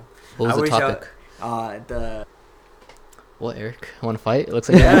hand, bro. What was I the wish topic? The What, Eric? Want to fight? It looks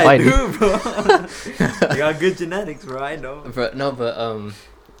like you want yeah, to I fight. do, bro. I got good genetics, bro. I know. But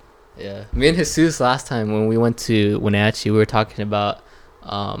yeah. Me and Jesus last time when we went to Wenatchee, we were talking about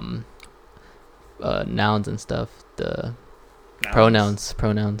nouns and stuff. The pronouns.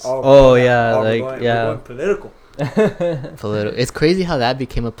 Oh, yeah, we're like, going, yeah. We're going political. Political. It's crazy how that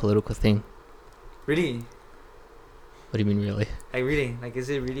became a political thing. Really? What do you mean, really? Like really? Like is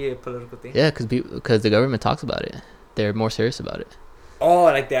it really a political thing? Yeah, because the government talks about it. They're more serious about it. Oh,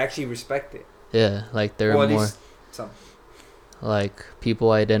 like they actually respect it. Yeah, like they're Or at more least some. like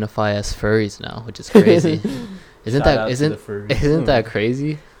people identify as furries now, which is crazy. Isn't that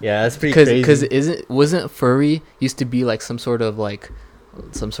crazy? Yeah, that's pretty crazy. Because wasn't furry used to be like some sort of like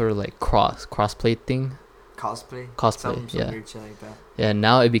crossplay thing? Cosplay. Cosplay, Some yeah. weird shit like that. Yeah,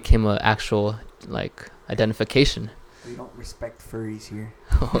 now it became an actual like identification. We don't respect furries here.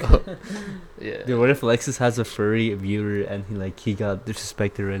 Yeah. Dude, what if Alexis has a furry viewer and he got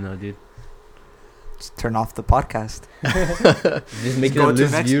disrespected right now, dude? Just turn off the podcast. Just make it go a to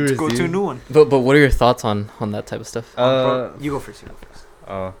list next. viewers, Go to a dude. new one. But what are your thoughts on that type of stuff? Bro, you go first.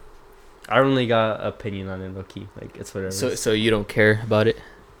 I only got an opinion on it, low-key. Like, it's whatever. So you don't care about it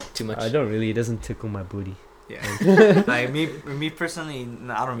too much? I don't really. It doesn't tickle my booty. Yeah. Like me personally,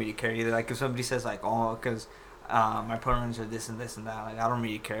 I don't really care either. Like if somebody says like, oh, because my pronouns are this and this and that. Like, I don't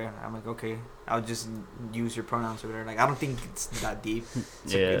really care. I'm like, okay, I'll just use your pronouns or whatever. Like, I don't think it's that deep.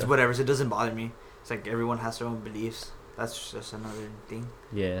 It's like, it's whatever. So it doesn't bother me. It's like everyone has their own beliefs. That's just another thing.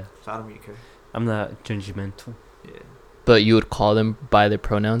 Yeah. So I don't really care. I'm not judgmental. Yeah. But you would call them by their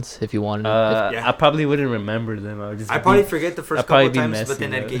pronouns if you wanted. Yeah. I probably wouldn't remember them. I probably forget the first couple times, but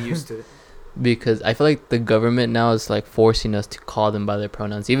then I'd get used to it. Because I feel like the government now is like forcing us to call them by their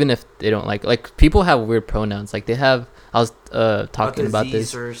pronouns, even if they don't like people have weird pronouns. Like they have. I was talking about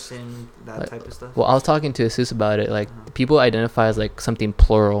this. Or sin, that like, type of stuff. Well, I was talking to Jesus about it. Like people identify as like something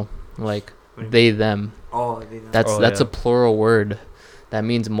plural, like they them. Oh, they them. That's a plural word. That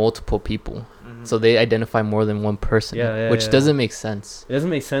means multiple people. Mm-hmm. So they identify more than one person. Which doesn't make sense. It doesn't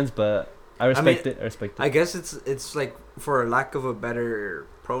make sense, but I respect it. I respect it. I guess it's like, for lack of a better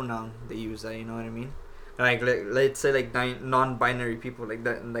pronoun, they use that. You know what I mean? Like let's say like non-binary people, like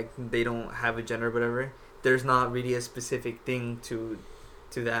that, like they don't have a gender or whatever. There's not really a specific thing to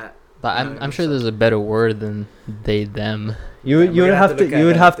that. But I'm sure there's a better word than they them. You would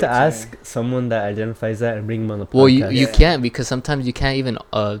have to ask someone that identifies that and bring them on the podcast. Well, you can't, because sometimes you can't even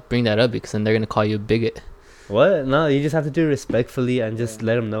bring that up, because then they're gonna call you a bigot. What? No, you just have to do it respectfully and just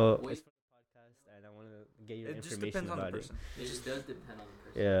let them know. It's podcast and I want to get your It just information depends on the about person. It just does depend on the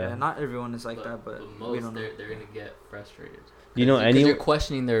person. Yeah. Not everyone is like that, but most we don't know. they're gonna get frustrated. Do you know any? You're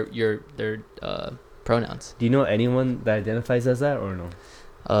questioning their pronouns. Do you know anyone that identifies as that or no?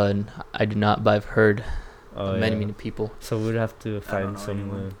 I do not, but I've heard many people. So we'd have to find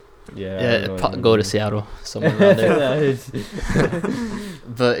someone. Go to Seattle, somewhere around there.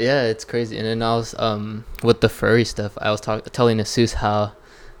 But yeah, it's crazy. And then I was with the furry stuff, I was telling Jesus how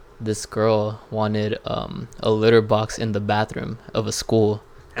this girl wanted a litter box in the bathroom of a school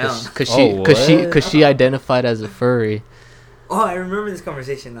because she identified as a furry. Oh, I remember this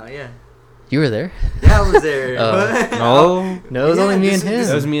conversation now. Yeah. You were there? Yeah, I was there. No, it was only me and him.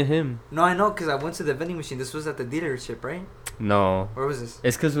 It was me and him. No, I know, because I went to the vending machine. This was at the dealership, right? No. Where was this?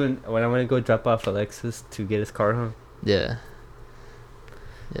 It's because when I went to go drop off Alexis to get his car home. Yeah.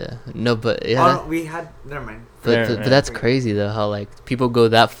 No, but yeah. Oh, we had. Never mind. But that's crazy though. How like people go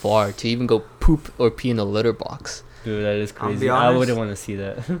that far to even go poop or pee in a litter box. Dude, that is crazy. Honest, I wouldn't want to see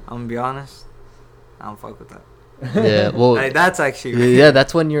that. I'm gonna be honest. I don't fuck with that. Yeah, well, like, that's actually. Yeah,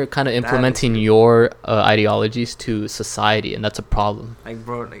 that's when you're kind of implementing your ideologies to society, and that's a problem. Like,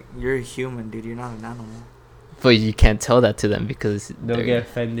 bro, like you're a human, dude. You're not an animal. But you can't tell that to them because they'll get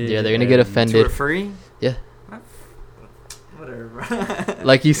offended. Yeah, they're gonna get offended. To a furry? Yeah. Whatever.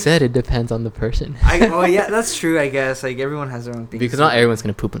 Like you said, it depends on the person. Well, yeah, that's true. I guess like everyone has their own thing. Because not everyone's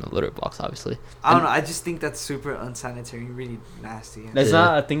gonna poop in a litter box, obviously. I don't know. I just think that's super unsanitary, really nasty. There's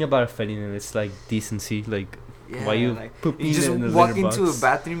not a thing about offending them. It's like decency. Like, why you pooping you just in the walk litter into box? a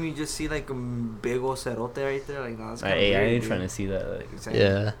bathroom, you just see like a big old cerote right there. Like, no, that's kind of I weird, ain't dude. trying to see that. Like. Exactly.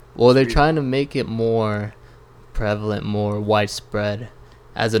 Yeah. Well, they're Weird. trying to make it more prevalent, more widespread,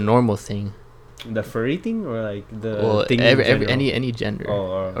 as a normal thing. The furry thing or like the thing any gender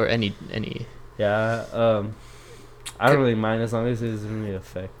or any. Yeah. I don't really mind as long as it doesn't really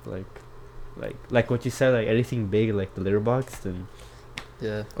affect like what you said, like anything big like the litter box. Then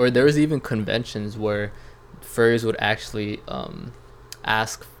yeah. Or there was even conventions where furries would actually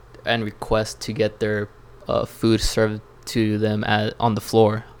ask and request to get their food served to them on the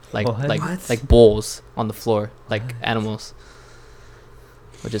floor, like bowls on the floor, like animals.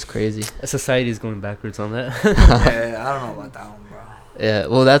 Which is crazy. Society is going backwards on that. Yeah, I don't know about that one, bro. Yeah,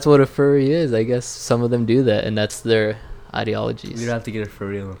 well, that's what a furry is. I guess some of them do that, and that's their ideologies. We'd have to get a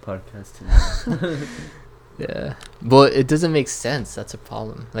furry on the podcast too. Yeah, but it doesn't make sense. That's a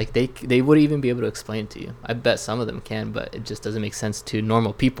problem. Like they would even be able to explain it to you. I bet some of them can, but it just doesn't make sense to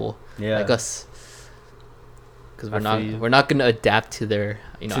normal people like us. Because we're not gonna adapt to their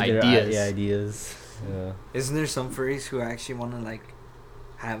ideas. Ideas. Yeah. Isn't there some furries who actually want to like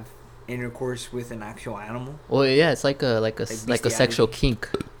have intercourse with an actual animal? Well, yeah, it's like a sexual kink,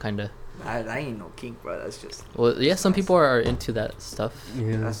 kind of. I ain't no kink, bro. That's just. Well, yeah, some people are into that stuff.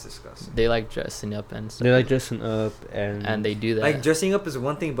 Yeah, that's disgusting. They like dressing up and stuff. They like dressing up and they do that. Like dressing up is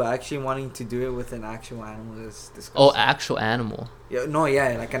one thing, but actually wanting to do it with an actual animal is disgusting. Oh, actual animal. Yeah, no,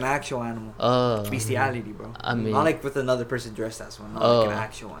 yeah, like an actual animal. Bestiality, bro. I mean, not like with another person dressed as one. Not like an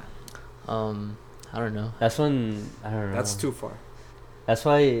actual one. I don't know. That's when I don't know. That's too far. That's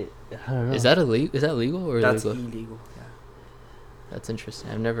why I don't know. Is that illegal? Is that legal or that's illegal? Illegal? Yeah. That's interesting.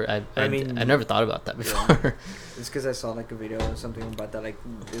 I've never thought about that before. Yeah. It's because I saw like a video or something about that. Like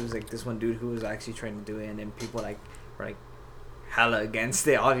it was like this one dude who was actually trying to do it, and then people like were like hella against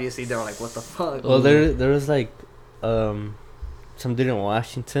it. Obviously, they were like, "What the fuck?" Well, there was like some dude in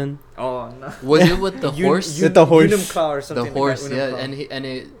Washington. Oh no. Was it with the horse? With the horse. Unimclaw or something. The horse, like yeah, that, and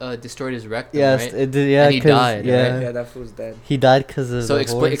it destroyed his rectum, Yes, right? it did. Yeah, And he 'cause- died, Yeah, right? Yeah, that fool's dead. he died because of So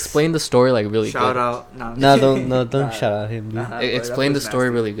the horse. explain the story like really Shout good. out. No, No, don't Nah. shout out him, dude. Nah. But Explain that the was story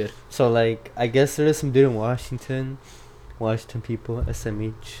nasty. really good. So like, I guess there is some dude in Washington people,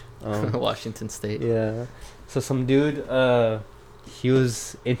 SMH. Washington State. Yeah. So some dude, he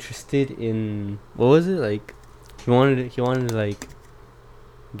was interested in, what was it, like, he wanted to like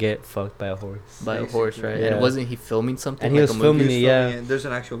get fucked by a horse. By a horse, right? Yeah. And wasn't he filming something? And he like was a movie? filming it, yeah. There's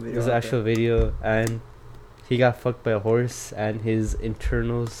an actual video. There's an out actual video, and he got fucked by a horse, and his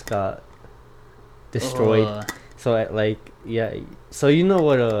internals got destroyed. So so you know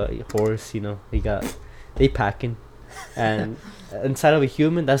what a horse, they packing, and inside of a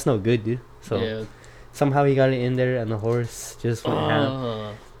human, that's no good, dude. So yeah. somehow he got it in there, and the horse just went ham.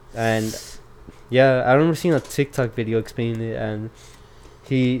 Oh. And yeah, I remember seeing a TikTok video explaining it, and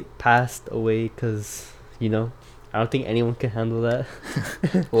he passed away because I don't think anyone can handle that.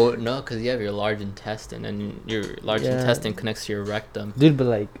 Well, no, because you have your large intestine, and your large Yeah. intestine connects to your rectum. Dude, but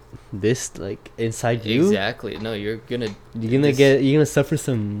like this, like inside you, Exactly. No, you're gonna suffer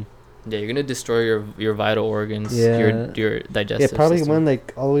some. Yeah, you're gonna destroy your vital organs. Yeah. Your digestive. Yeah, probably system. went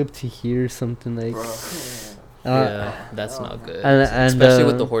like all the way up to here, something like. Bro. Yeah, that's not good. and especially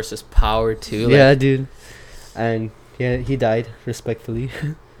with the horse's power too. Like, Yeah, dude, and yeah, he died respectfully.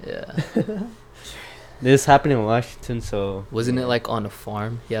 yeah. This happened in Washington, so. Wasn't it like on a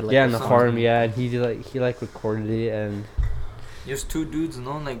farm? He had like Yeah, a on the farm. farm. Yeah, and he recorded it, and. There's two dudes,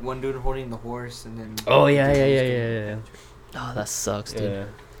 like one dude holding the horse, and then. Oh yeah. Oh, that sucks, dude. Yeah,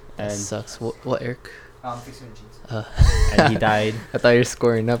 That and sucks. What, Eric? I'm fixing jeans. and he died. I thought you were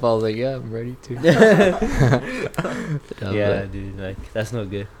scoring up. I was like, yeah, I'm ready to. Yeah, dude, like that's no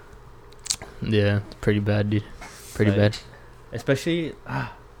good. Yeah, pretty bad, dude. Pretty Like, bad. Especially,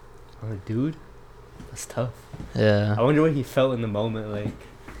 dude, that's tough. Yeah. I wonder what he felt in the moment. Like,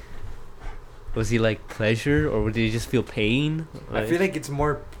 was he like pleasure, or did he just feel pain? I feel like it's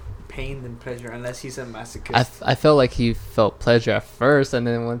more pain than pleasure, unless he's a masochist. I felt like he felt pleasure at first, and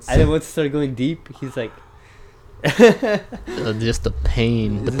then once it started going deep, he's like, just the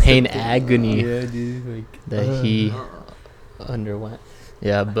pain, agony Yeah, dude. Like that he underwent.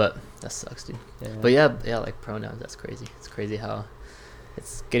 Yeah, but that sucks, dude. Yeah. But yeah, like pronouns, that's crazy. It's crazy how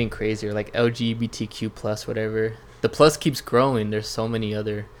it's getting crazier. Like LGBTQ plus, whatever. The plus keeps growing. There's so many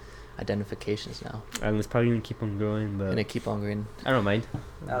other identifications now, and it's probably gonna keep on growing, but and it keep on growing. I don't mind.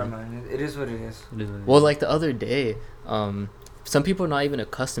 I don't mind. It is what it is. It is what it Well, is. like the other day, some people are not even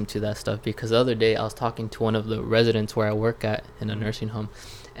accustomed to that stuff, because the other day I was talking to one of the residents where I work at in a nursing home,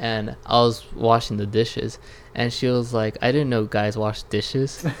 and I was washing the dishes, and she was like, "I didn't know guys wash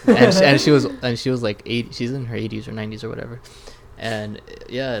dishes," and she was like 80, she's in her 80s or 90s or whatever, and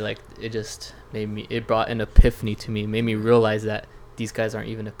yeah, like it brought an epiphany to me, it made me realize that these guys aren't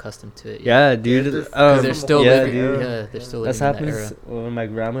even accustomed to it yet. Yeah, dude. they're- 'Cause they're still yeah, living. dude. Yeah, they're still That's living in that happens era. when my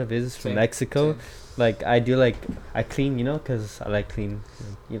grandma visits from Same, Mexico. same. Like I clean, because I like clean.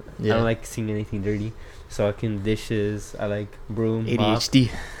 I Yeah. don't like seeing anything dirty, so I clean dishes. I like broom, mop.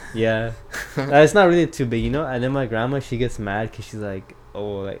 ADHD. Yeah, it's not really too big, And then my grandma, she gets mad because she's like,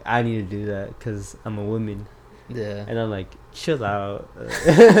 "Oh, like I need to do that because I'm a woman," Yeah. and I'm like, "Chill out."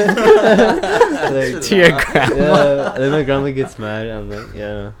 Like, To your grandma. Yeah, and then my grandma gets mad. I'm like,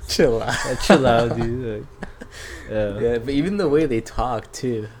 "Yeah, Chill out. chill out, dude." Like, Yeah, but even the way they talk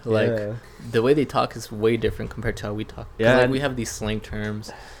too, like yeah. the way they talk is way different compared to how we talk. 'Cause, Yeah, like and- we have these slang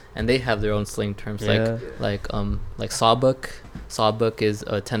terms, and they have their own slang terms. Yeah. Like sawbuck. Sawbuck is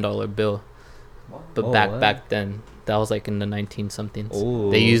a $10 bill, but Oh, back what? then that was like in the 19 somethings. Oh.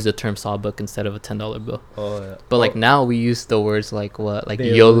 They used the term sawbuck instead of a $10 bill. Oh, yeah. But like now we use the words like what, like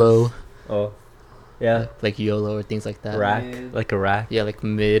Bills. YOLO, Oh, yeah. like YOLO or things like that. Rack, Mid. like a rack. Yeah, like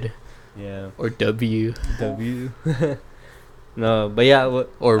mid Yeah. or W W. No, but yeah.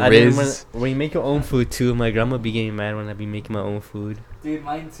 or I think Riz. when you make your own food too, my grandma be getting mad when I be making my own food. Dude,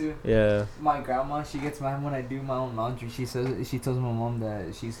 mine too. Yeah. My grandma, she gets mad when I do my own laundry. She tells my mom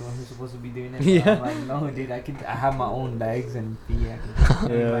that she's the one who's supposed to be doing it. But Yeah. I'm like, no, dude, I have my own bags and feet.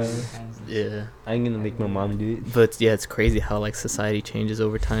 Yeah. Yeah, I'm gonna make my mom do it. but yeah, it's crazy how like society changes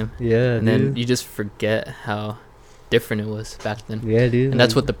over time. Yeah, And then you just forget how different it was back then. yeah, dude. And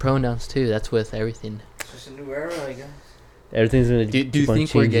that's with the pronouns too. That's with everything. It's just a new era, I guess. Everything's gonna. Do you keep on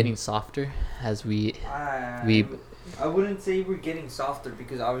think we're changing. getting softer as we I wouldn't say we're getting softer,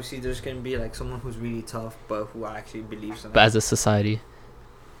 because obviously there's gonna be like someone who's really tough, but who actually believes in it. but as a society?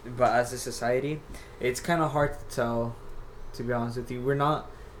 But as a society, it's kind of hard to tell. To be honest with you, we're not.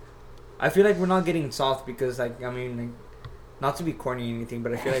 I feel like we're not getting soft because, like, I mean, like, not to be corny or anything,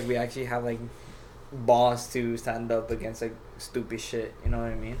 but I feel like we actually have like balls to stand up against like stupid shit. You know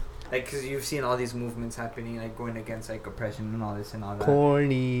what I mean? Like, cause you've seen all these movements happening, like going against like oppression and all this and all that.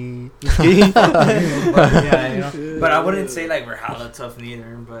 Corny. But, yeah, you know. But I wouldn't say like we're hella tough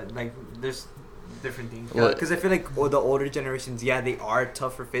neither. But like, there's different things. Because I feel like the older generations, yeah, they are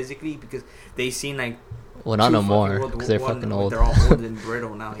tougher physically because they've seen like. Well, not no more because they're fucking old. They're all old and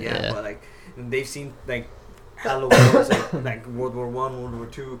brittle now. Yeah, but like they've seen like hella wars, like World War I, World War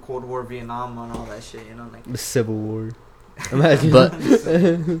II, Cold War, Vietnam, and all that shit. You know, like the Civil War. Imagine.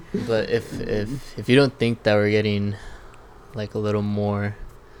 But if you don't think that we're getting like a little more,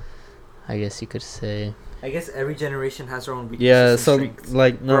 I guess you could say. I guess every generation has their own weaknesses. Yeah, and so strengths.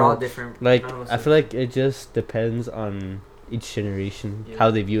 like no, we're all different. like I feel like it just depends on each generation how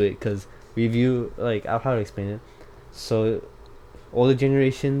they view it. Cause we view like how to explain it. So older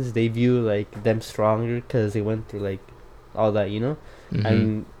generations, they view like them stronger because they went through like all that, you know,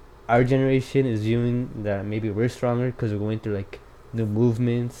 and our generation is viewing that maybe we're stronger because we're going through like new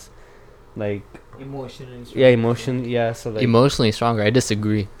movements, like emotion. Yeah, so like emotionally stronger. I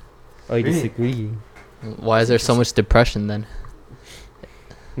disagree. Oh, you disagree? Why is there so much depression then?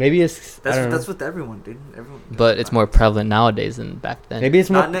 Maybe it's that's with everyone, dude. Everyone. But it's more prevalent nowadays than back then. Maybe it's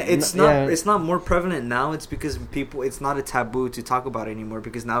more. It's not more prevalent now. It's because people. It's not a taboo to talk about it anymore.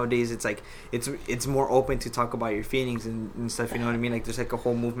 Because nowadays it's like it's more open to talk about your feelings and stuff. You know what I mean? Like there's like a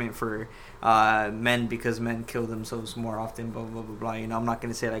whole movement for men because men kill themselves more often. Blah blah blah blah. You know, I'm not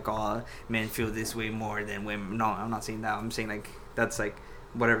gonna say like oh men feel this way more than women. No, I'm not saying that. I'm saying like that's like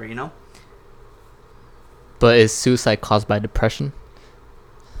whatever. You know. But is suicide caused by depression?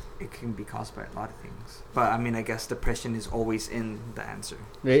 It can be caused by a lot of things, but I mean, I guess depression is always in the answer.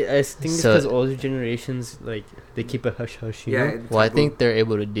 I think it's because older generations like they keep a hush hush. Well, I think they're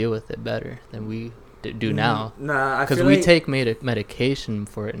able to deal with it better than we do now. Nah, because we take medication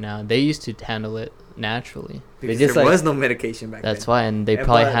for it now. They used to handle it naturally. Because there was no medication back then. That's why, and they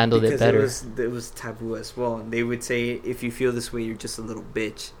probably handled it better. It was taboo as well. They would say if you feel this way, you're just a little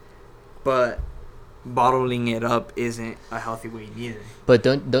bitch, but bottling it up isn't a healthy way neither. But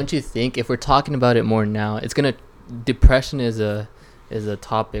don't you think if we're talking about it more now, it's gonna depression is a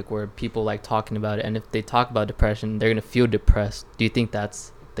topic where people like talking about it, and if they talk about depression, they're gonna feel depressed. Do you think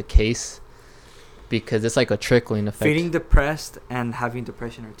that's the case? Because it's like a trickling effect. Feeling depressed and having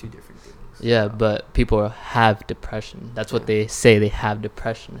depression are two different things. Yeah, but people have depression. That's what they say. They have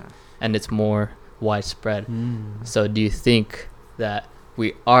depression, and it's more widespread. So do you think that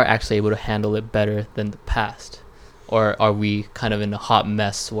we are actually able to handle it better than the past, or are we kind of in a hot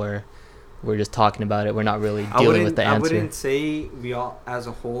mess where we're just talking about it, we're not really dealing with the answer? I wouldn't say we all as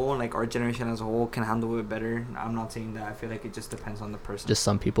a whole, like our generation as a whole, can handle it better. I'm not saying that. I feel like it just depends on the person. Just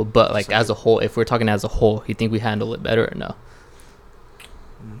some people, but like as a whole, if we're talking as a whole, you think we handle it better or no?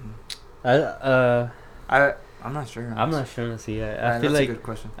 I'm not sure. I'm not sure. Honestly, I feel that's like a good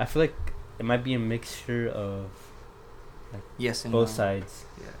question. I feel like it might be a mixture of like yes and both no. sides.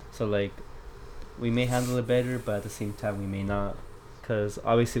 Yeah. So like we may handle it better, but at the same time we may not, because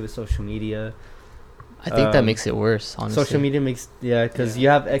obviously with social media, I think that makes it worse. Honestly, social media makes because you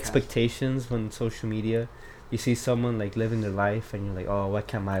have expectations when social media. You see someone like living their life, and you're like, oh, why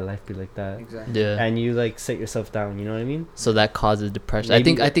can't my life be like that? Exactly. Yeah. And you like set yourself down. You know what I mean? So that causes depression.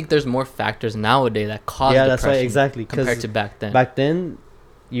 Maybe I think there's more factors nowadays that cause depression. depression. That's right, exactly. Compared to back then. Back then,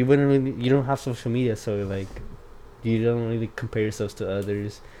 you don't have social media, so like, you don't really compare yourselves to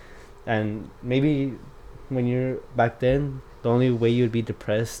others, and maybe when you're back then, the only way you'd be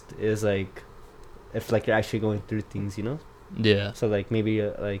depressed is like, if like you're actually going through things, you know? Yeah. So like maybe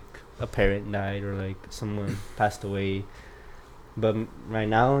like a parent died or like someone passed away, but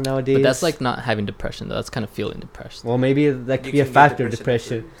nowadays. But that's like not having depression though. That's kind of feeling depressed. Well, maybe that could be a factor of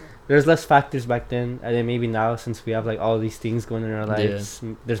depression. There's less factors back then, and then maybe now, since we have like all these things going in our lives,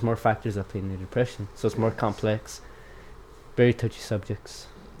 there's more factors that play into depression. So it's more complex, very touchy subjects.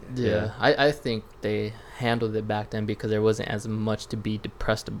 Yeah. I think they handled it back then because there wasn't as much to be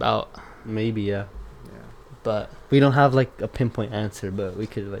depressed about. Maybe But we don't have like a pinpoint answer, but we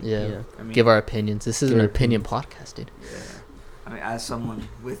could like I mean, give our opinions. This is an opinion podcast, dude. Yeah. I mean, as someone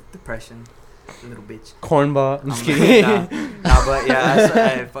with depression, little bitch. Cornball. I'm just kidding. Nah, but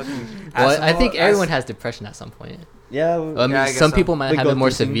yeah, I think everyone has depression at some point. Yeah. I mean, some people might have it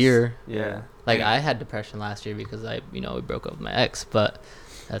more severe. Yeah. Like I had depression last year because we broke up with my ex, but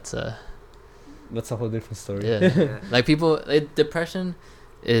that's a whole different story. Yeah. Like depression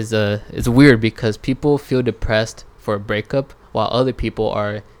is weird because people feel depressed for a breakup while other people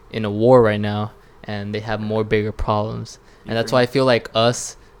are in a war right now and they have more bigger problems. And that's why I feel like I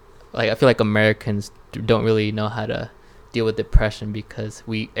feel like Americans don't really know how to deal with depression because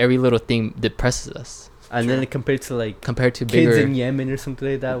every little thing depresses us. And then compared to like Compared to kids bigger in Yemen or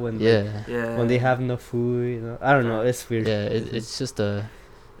something like that, when when they have enough food, you know, I don't know, it's weird. Yeah, it's just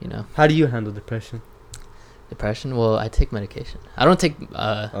you know. How do you handle depression? Depression? Well, I take medication. I don't take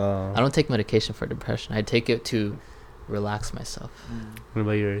medication for depression. I take it to relax myself. What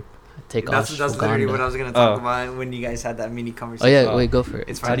about your? I take that's literally what I was gonna talk about when you guys had that mini conversation. Oh yeah, wait, go for it.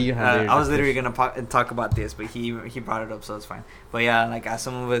 It's fine. How do you handle I was literally gonna talk about this, but he brought it up, so it's fine. But yeah, like as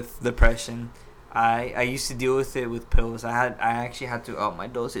someone with depression, I used to deal with it with pills. I actually had to up my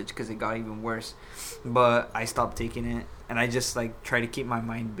dosage because it got even worse, but I stopped taking it, and I just like try to keep my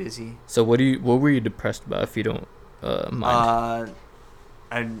mind busy. So what were you depressed about, if you don't mind?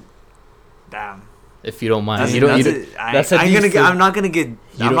 Damn. If you don't mind, I'm not gonna get deep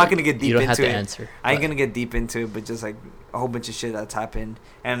into it. You don't have to answer. I ain't gonna get deep into it, but just like a whole bunch of shit that's happened.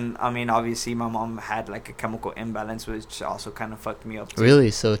 And I mean, obviously, my mom had like a chemical imbalance, which also kind of fucked me up too.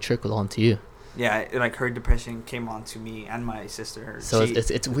 Really? So it trickled onto you? Yeah, like her depression came on to me and my sister. So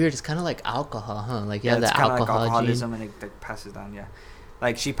it's weird. It's kind of like alcohol, huh? Like yeah, the it's kind of like alcohol alcoholism, and it like passes down. Yeah,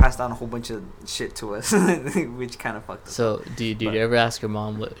 like she passed down a whole bunch of shit to us, which kind of fucked us. So did you ever ask your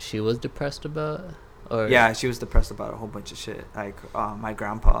mom what she was depressed about? Or yeah, she was depressed about a whole bunch of shit. Like my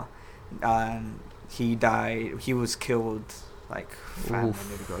grandpa, he died. He was killed like a minute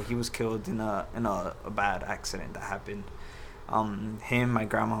ago. He was killed in a bad accident that happened. Him, my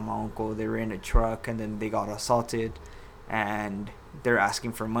grandma, my uncle, they were in a truck, and then they got assaulted, and they're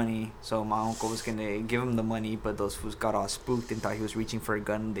asking for money. So my uncle was gonna give him the money, but those fools got all spooked and thought he was reaching for a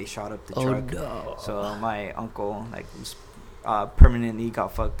gun. They shot up the truck. No. So my uncle was permanently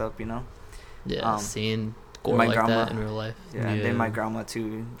got fucked up, you know. Yeah, seeing gore my like grandma, that in real life. Yeah, and then my grandma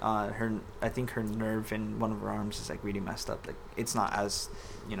too. I think her nerve in one of her arms is like really messed up. Like it's not as,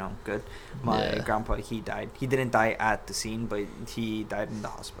 good. My grandpa, he died. He didn't die at the scene, but he died in the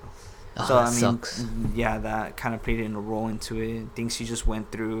hospital. So I mean, sucks. Yeah, that kind of played in a role into it. Things she just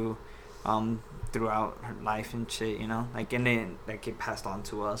went through, throughout her life and shit. Like and then like it passed on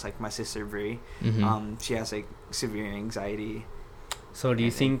to us. Like my sister, she has like severe anxiety. So do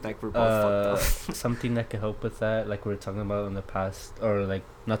you think like we're both fucked up? Something that could help with that, like we were talking about in the past, or like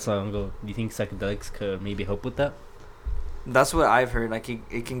not so long ago, do you think psychedelics could maybe help with that? That's what I've heard. Like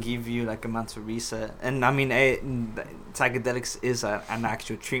it can give you like a mental reset, and I mean, psychedelics is an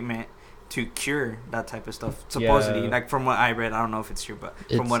actual treatment to cure that type of stuff. Supposedly, like from what I read, I don't know if it's true, but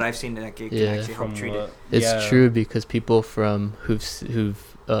from what I've seen, like it can actually help treat it. It's true because people who've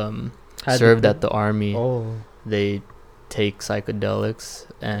served at the army, they take psychedelics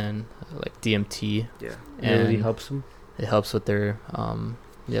and like DMT. Yeah, and it really helps them. It helps with their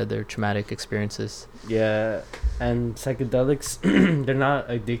their traumatic experiences. Yeah, and psychedelics they're not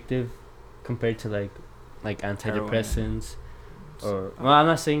addictive compared to like antidepressants. Heroin. Well, I'm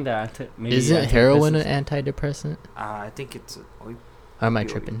not saying that. Isn't heroin an antidepressant? I think it's. Or am I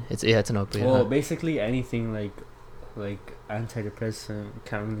tripping? It's an opioid. Well, basically anything like antidepressant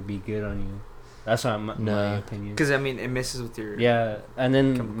can't really be good on you. That's not my opinion. Because I mean, it messes with your. Yeah, and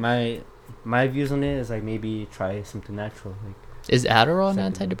then my views on it is like maybe try something natural. Like, is Adderall an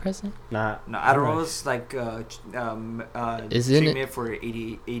antidepressant? No, Adderall is like treatment for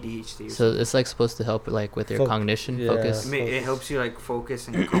ADHD. So it's like supposed to help like with your cognition, focus. It helps you like focus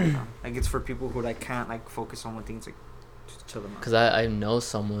and calm down. Like it's for people who like can't like focus on one thing. It's like just chill them out. Because I know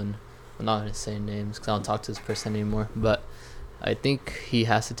someone. I'm not gonna say names because I don't talk to this person anymore. But I think he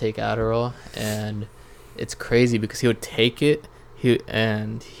has to take Adderall, and it's crazy because he would take it.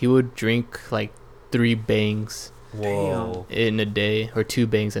 He would drink like 3 bangs. Whoa. In a day, or 2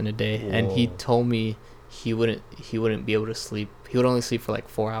 bangs in a day. Whoa. And he told me he wouldn't be able to sleep. He would only sleep for like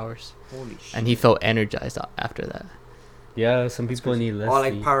 4 hours. Holy shit. And he felt energized after that. Yeah, some people need less. Or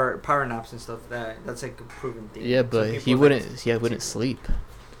like power naps and stuff. That's like a proven thing. Yeah, but he wouldn't sleep.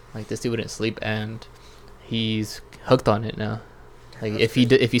 Like this dude wouldn't sleep, and he's hooked on it now. Like if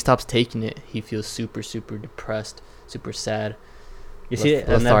he stops taking it, he feels super super depressed, super sad. You see,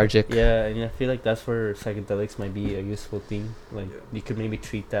 lethargic. And I feel like that's where psychedelics might be a useful thing. Like you could maybe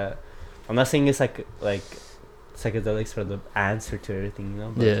treat that. I'm not saying it's like psychedelics are the answer to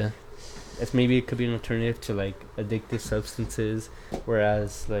everything, But it's maybe it could be an alternative to like addictive substances,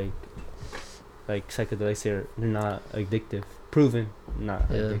 whereas like psychedelics they're not addictive, proven not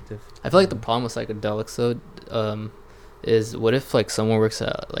addictive. I feel like the problem with psychedelics though, is what if like someone works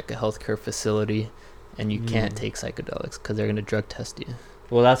at like a healthcare facility. And you can't take psychedelics because they're gonna drug test you.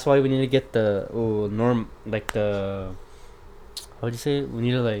 Well, that's why we need to get the how would you say it? We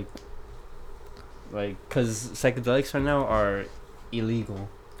need to like because psychedelics right now are illegal.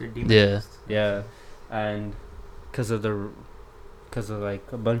 They're demonized. Yeah, and because of like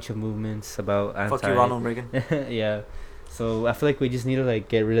a bunch of movements about Fuck you, Ronald Reagan. yeah. So I feel like we just need to like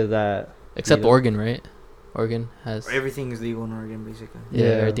get rid of that. Except Oregon, right? Oregon has Everything is legal in Oregon, basically. yeah,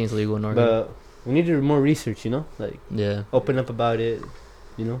 Yeah. everything's legal in Oregon. But we need to do more research, you know, like Yeah, open up about it,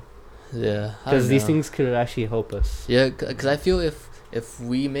 you know, yeah. I because don't these know. things could actually help us. Yeah, because I feel if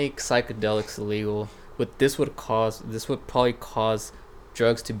we make psychedelics illegal, this would probably cause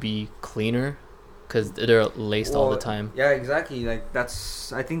drugs to be cleaner, because they're laced all the time. Yeah, exactly. Like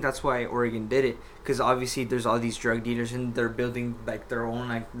I think that's why Oregon did it, because obviously there's all these drug dealers and they're building like their own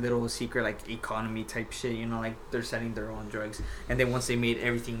like little secret like economy type shit. You know, like they're selling their own drugs, and then once they made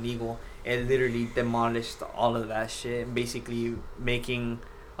everything legal, it literally demolished all of that shit, basically making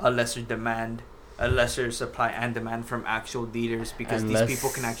a lesser supply and demand from actual dealers, because And these less- people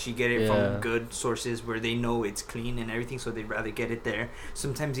can actually get it yeah. from good sources where they know it's clean and everything, so they'd rather get it there,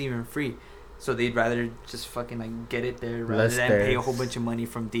 sometimes even free. So they'd rather just fucking like get it there rather Less than there. pay a whole bunch of money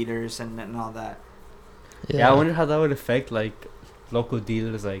from dealers and all that. Yeah, I wonder how that would affect like local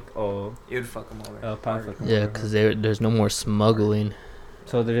dealers. Like, oh, It would fuck them over. probably fuck 'em Yeah, over. because there's no more smuggling.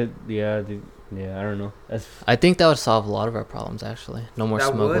 So yeah, I don't know. I think that would solve a lot of our problems. Actually, no more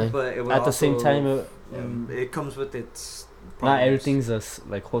That smuggling. would, but it would At the same also, time, it comes with its not problems. everything's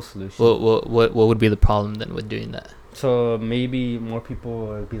like whole solution. What would be the problem then with doing that? So maybe more people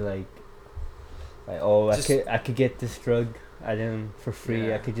would be like, oh, I could get this drug, and then for free.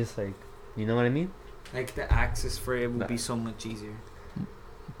 Yeah. I could just like, you know what I mean? Like the access for it would be so much easier.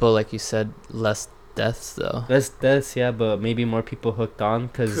 But like you said, less deaths though. That's yeah, but maybe more people hooked on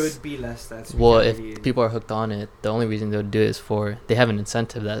because Could be less. That's Well, if people are hooked on it, the only reason they would do it is they have an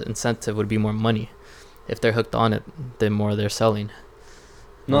incentive. That incentive would be more money. If they're hooked on it, the more they're selling.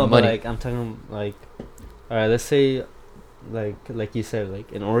 no, More but money. like I'm talking like, all right, let's say, like you said,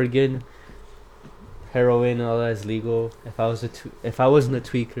 like in Oregon, heroin and all that is legal. If I wasn't a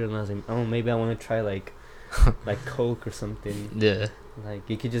tweaker and I was like, oh, maybe I want to try like coke or something. Yeah. Like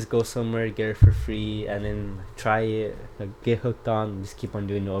you could just go somewhere, get it for free, and then try it, like, get hooked on, and just keep on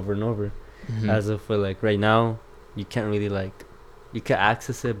doing it over and over. Mhm. As of for like right now, you can't really like, you can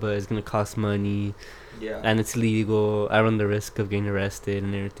access it, but it's gonna cost money, Yeah. and it's legal. I run the risk of getting arrested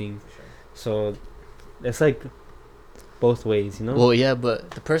and everything. So it's like both ways, you know. Well, yeah,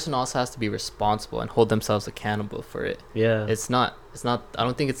 but the person also has to be responsible and hold themselves accountable for it. Yeah. It's not. I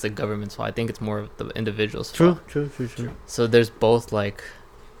don't think it's the government's fault. I think it's more of the individual's True. fault. So there's both like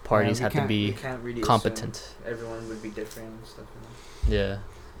parties Yeah, have to be really competent. assume everyone would be different and stuff. Yeah.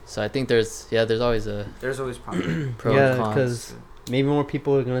 So I think there's always a There's always problems. pro Yeah, and cons. 'cause maybe more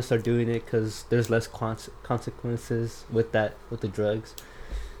people are gonna start doing it because there's less consequences with the drugs.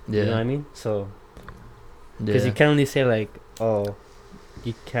 Yeah. You know what I mean? So because you Yeah. can't only say like, oh,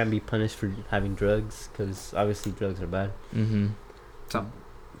 you can't be punished for having drugs because obviously drugs are bad. Mhm.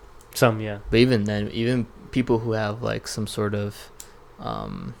 Some, yeah. But even then, even people who have like some sort of,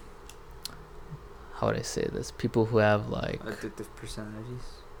 how would I say this? People who have like Addictive personalities.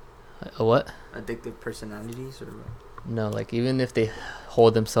 a what? Addictive personalities, or No, like even if they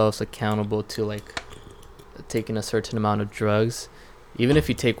hold themselves accountable to like taking a certain amount of drugs, even if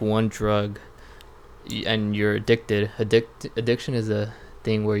you take one drug and you're addicted, addiction is a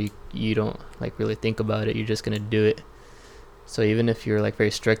thing where you don't like really think about it. You're just gonna do it. So even if you're like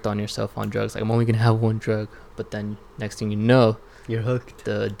very strict on yourself on drugs, like I'm only gonna have one drug, but then next thing you know, You're hooked.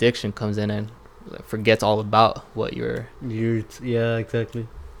 the addiction comes in and like, forgets all about what you're. Yeah, exactly.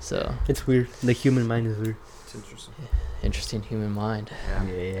 So It's weird. The human mind is weird. it's interesting. interesting human mind.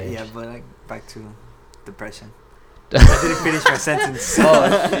 Yeah. But like back to depression. I didn't finish my sentence. All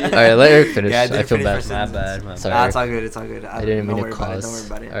right, let Eric finish. Yeah, I I didn't feel finish bad. my My sentence. bad. Sorry. Nah, it's all good. It's all good. I didn't mean don't to worry about it. cause- Don't worry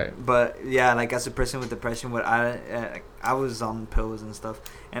about it. Alright. But yeah, like as a person with depression, what I was on pills and stuff,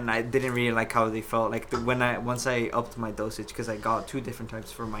 and I didn't really like how they felt. Like once I upped my dosage, because I got 2 different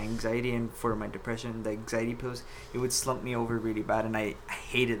types for my anxiety and for my depression. The anxiety pills, it would slump me over really bad, and I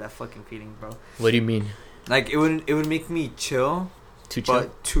hated that fucking feeling, bro. What do you mean? Like it would make me chill, Too chill?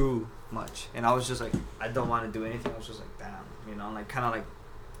 but too much, and I was just like, I don't want to do anything. I was just like, damn, like kind of like,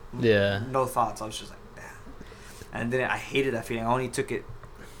 Yeah. no thoughts. I was just like, damn, and then I hated that feeling. I only took it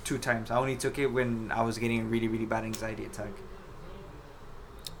 2 times. I only took it when I was getting a really, really bad anxiety attack.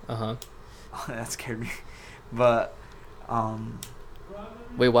 Uh-huh. That scared me, but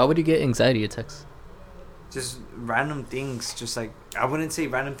Wait, why would you get anxiety attacks? just random things, just like, I wouldn't say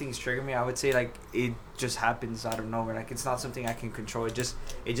random things trigger me. I would say like it just happens out of nowhere. Like it's not something I can control. It's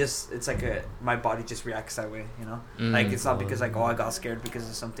like my body just reacts that way, Like it's not because like, oh, I got scared because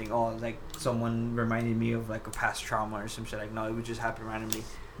of something. Oh, like someone reminded me of like a past trauma or some shit. Like no, it would just happen randomly.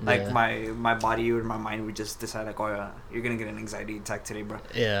 Like Yeah. my body or my mind would just decide like, oh yeah, you're gonna get an anxiety attack today, bro.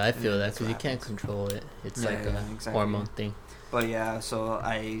 Yeah, I feel that that's because you what can't happens. control it. It's Yeah, like yeah, a exactly. hormone thing. But yeah, so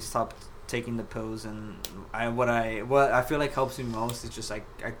I stopped taking the pills, and what I feel like helps me most is just like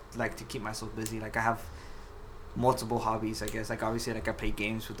I like to keep myself busy. Like I have multiple hobbies, I guess. Like obviously, like I play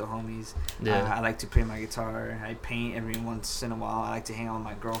games with the homies. Yeah. I like to play my guitar. I paint every once in a while. I like to hang out with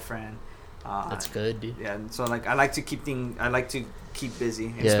my girlfriend. That's good, dude. Yeah, so like I like to keep busy,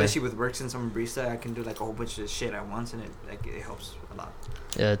 and Yeah. especially with work. Since I'm a barista, I can do like a whole bunch of shit at once, and it helps a lot.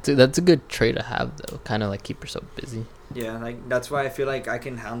 Yeah, that's a good trait to have though. Kind of like keep yourself busy. Yeah, like that's why I feel like I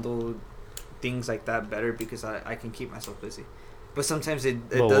can handle things like that better because I can keep myself busy. But sometimes it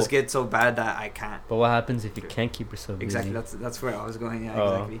Well, does get so bad that I can't. But what happens if you can't keep yourself busy? Exactly, that's where I was going. Yeah,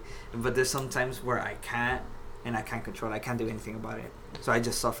 Oh. exactly. But there's some times where I can't, and I can't control it. I can't do anything about it. So I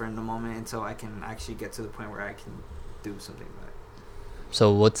just suffer in the moment until I can actually get to the point where I can do something about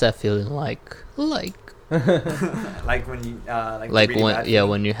So what's that feeling like? Like it. Like when you like really when bad yeah feeling.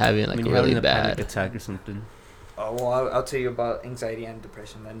 when you're having like when a you're having really a panic bad. attack or something. Oh well, I'll tell you about anxiety and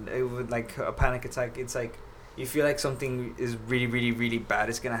depression. And it would like a panic attack. It's like you feel like something is really, really, really bad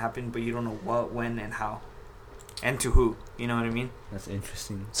is gonna happen, but you don't know what, when, and how, and to who. You know what I mean? That's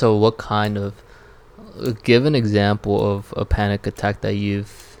interesting. So what kind of give an example of a panic attack that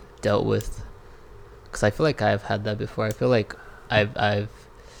you've dealt with? Because I feel like I've had that before. I feel like I've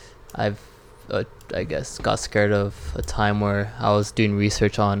I guess got scared of a time where I was doing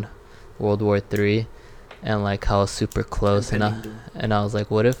research on World War III, and like how I was super close, and I was like,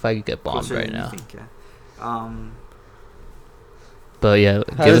 what if I get bombed Closer right than you now? think, yeah. But yeah,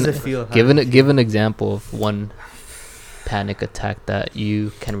 How does it feel? How does it give feel? an example of one panic attack that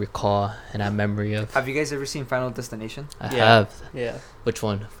you can recall and have memory of. Have you guys ever seen Final Destination? I Yeah. have. Yeah. Which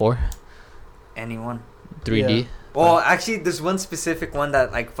one? 4? Anyone? 3D? Yeah. Well, actually, there's one specific one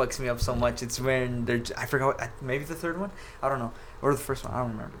that like fucks me up so much. It's when I forgot, maybe the third one, I don't know, or the first one, I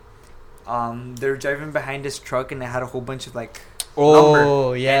don't remember. They're driving behind this truck and it had a whole bunch of like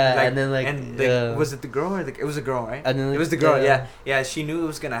Oh yeah, and then was it the girl or it was a girl, right? and then It was the girl, yeah. She knew it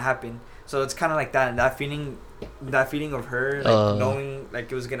was gonna happen, so it's kind of like that feeling of her like knowing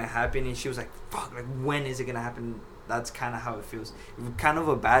like it was gonna happen, and she was like, "Fuck, like when is it gonna happen?" That's kind of how it feels. Kind of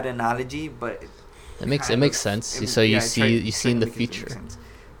a bad analogy, but It makes sense. So you see in the future.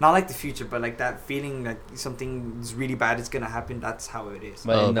 Not like the future, but like that feeling like something's really bad is gonna happen. That's how it is.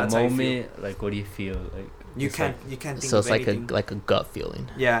 But in the That's how you feel. moment, like, what do you feel? Like You it's can't think So of it's anything. like a gut feeling.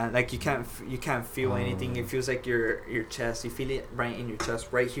 Yeah, like you can't feel anything. It feels like your chest. You feel it right in your chest,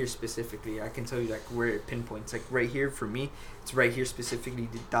 right here specifically. I can tell you like where it pinpoints. Like right here for me, it's right here specifically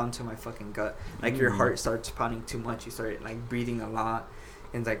down to my fucking gut. Like your heart starts pounding too much. You start like breathing a lot,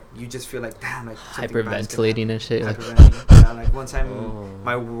 and like you just feel like damn, like something bad's gonna Hyperventilating and shit. Like, hyperventilating. Yeah, like one time, Oh.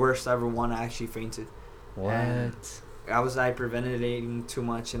 my worst ever one, I actually fainted. What? And I was hyperventilating too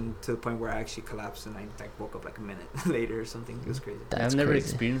much, and to the point where I actually collapsed, and I like woke up like a minute later or something. It was crazy. That's I've never crazy.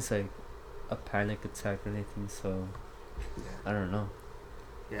 experienced like a panic attack or anything, so I don't know.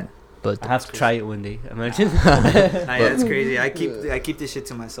 Yeah. but I have to try it one day. Imagine. Nah, yeah, it's crazy. I keep this shit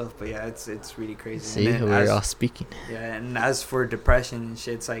to myself, but yeah, it's really crazy. see, And then we're as, all speaking. yeah, and as for depression and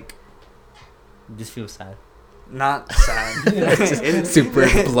shit, it's like You just feel sad. not sad. It's Super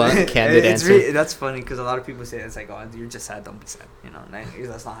blunt, candid it's answer. really, that's funny because a lot of people say it's like, oh, you're just sad, don't be sad. You know, like,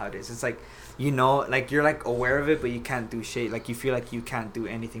 that's not how it is. It's like, you know, like you're like aware of it, but you can't do shit. Like you feel like you can't do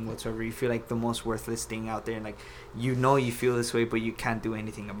anything whatsoever. You feel like the most worthless thing out there, and like you know you feel this way, but you can't do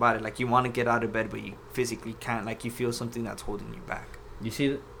anything about it. Like you want to get out of bed, but you physically can't. Like you feel something that's holding you back. You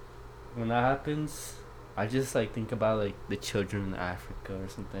see, when that happens, I just like think about like the children in Africa or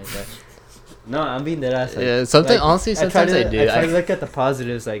something like that. No, I'm being dead ass. Like, Yeah, something like, honestly, sometimes I do. I try to look at the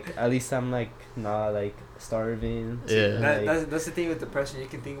positives. Like at least I'm like not like starving. Yeah. Like, That's the thing with depression. You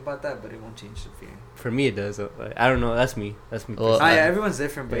can think about that, but it won't change the feeling. for me, it does. Like, I don't know. That's me. That's me. Well, personally. Yeah, everyone's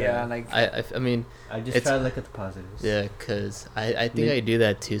different, but Yeah. yeah, like I mean, I just it's- try to look at the positives. yeah, cause I think You- I do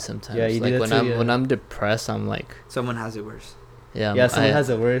that too sometimes. Yeah, you do like that when too, when yeah. I'm depressed, I'm like, someone has it worse. Yeah, someone has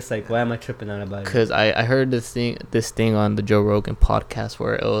it worse. Like, why am I tripping out about it? Cause I heard this thing on the Joe Rogan podcast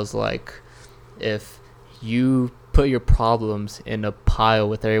where it was like, if you put your problems in a pile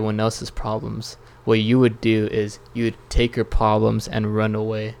with everyone else's problems, what you would do is you would take your problems and run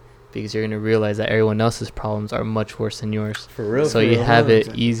away, because you're gonna realize that everyone else's problems are much worse than yours. For real. So for you real. have it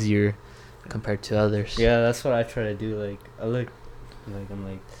Exactly. easier compared to others. Yeah, that's what I try to do. Like,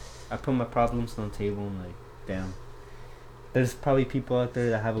 I put my problems on the table and like, damn. There's probably people out there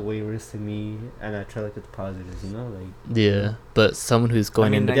that have it way worse than me, and I try to look at the positives, you know, like. Yeah, but someone who's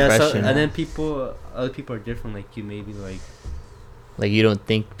going I in mean, Yeah, so, depression, and then other people are different. Like you, maybe like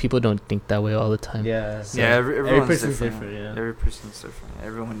Like people don't think that way all the time. Yeah. Yeah, every person's different. Yeah. Every person's different.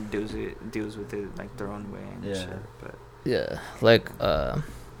 Everyone deals with it like their own way and shit. But Yeah, like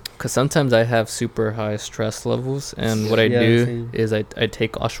cause sometimes I have super high stress levels, and what I do same. is I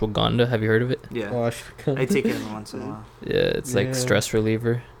take ashwagandha. Have you heard of it? yeah, Oh, I take it every once in a while. Yeah, it's like stress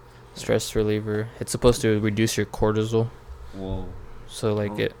reliever. It's supposed to reduce your cortisol. Whoa. So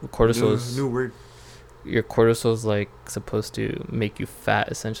like Oh. cortisol's New word. your cortisol's like supposed to make you fat.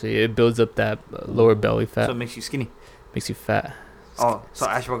 Essentially, it builds up that lower belly fat. So it makes you skinny. Makes you fat. Oh, so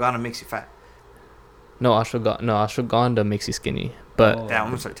ashwagandha makes you fat. No, ashwagandha makes you skinny. But Oh. Damn, I'm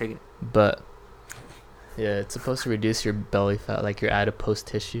gonna start taking it. But yeah, it's supposed to reduce your belly fat, like your adipose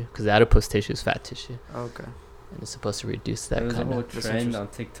tissue, because adipose tissue is fat tissue, Okay. and it's supposed to reduce that There's a kind whole of. trend on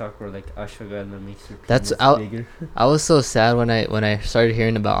TikTok where like ashwagandha makes your That's penis out- bigger. I was so sad when I started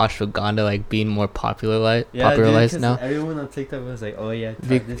hearing about ashwagandha like being more popularized dude, now. Everyone on TikTok was like, "Oh yeah, try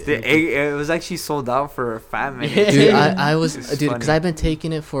Big- this." It was actually sold out for a fat man. Dude, I was It's dude because funny. I've been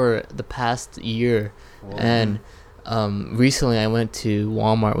taking it for the past year, Whoa. and recently I went to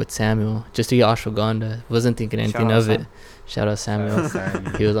Walmart with Samuel just to get ashwagandha. Wasn't thinking anything Shout out of it. Sam. Shout out Samuel.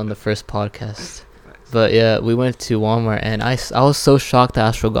 Sorry. He was on the first podcast. But yeah, we went to Walmart, and I was so shocked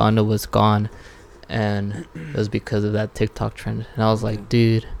that ashwagandha was gone, and it was because of that TikTok trend. And I was like,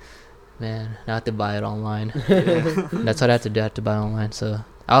 dude, man, I have to buy it online. That's what I have to do. I have to buy it online. So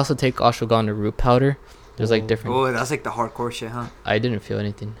I also take ashwagandha root powder. There's like Whoa. different. Oh, that's like the hardcore shit, huh? I didn't feel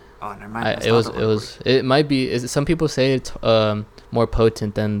anything. Oh, never mind. It might be. Some people say it's more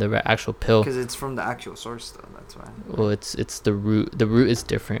potent than the actual pill. Because it's from the actual source, though. That's why. Well, it's the root. The root is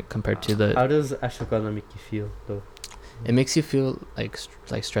different compared to the. How does ashwagandha make you feel though? It makes you feel like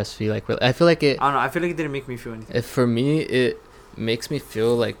stress free. Like I feel like it. I don't know. I feel like it didn't make me feel anything. If for me, it makes me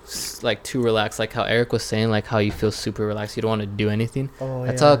feel like too relaxed. Like how Eric was saying, like how you feel super relaxed. You don't want to do anything. Oh,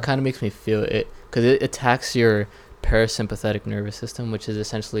 That's how it kind of makes me feel. Because it attacks your parasympathetic nervous system, which is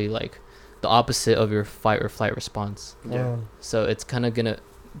essentially like the opposite of your fight or flight response. Yeah. So it's kind of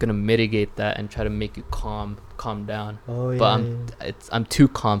gonna mitigate that and try to make you calm down. Oh yeah. But I'm too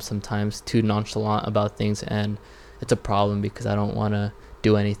calm sometimes, too nonchalant about things, and it's a problem because I don't want to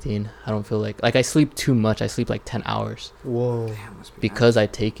do anything. I don't feel like I sleep too much. I sleep like 10 hours Whoa. Damn, must be because I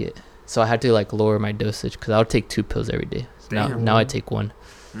take it. So I had to like lower my dosage because I would take 2 pills every day. So Damn. now I take 1.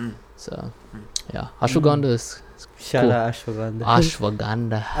 nice. So yeah, ashwagandha is Shout cool. out ashwagandha.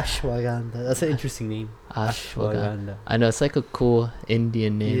 ashwagandha. Ashwagandha. That's an interesting name. Ashwagandha. I know it's like a cool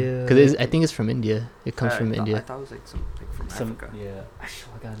Indian name Yeah. because I think it's from India. It comes from I India. thought it was like something from Africa. Yeah.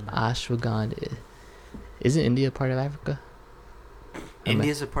 Ashwagandha. Ashwagandha. Isn't India part of Africa?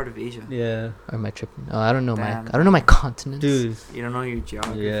 India's a part of Asia. Yeah. Or am I tripping? Oh, I don't know Damn. I don't know my continents. Dude. You don't know your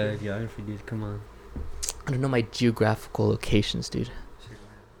geography. Yeah, geography, dude. Come on. I don't know my geographical locations, dude. So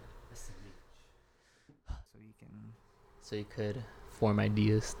you can. So you could form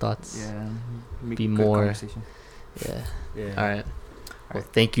ideas, thoughts. Yeah. Be more- Conversation. Yeah. Yeah. All right. Well,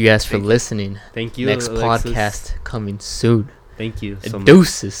 thank you guys for Thank you. listening. Thank you. Next Alexis. podcast coming soon. Thank you so much.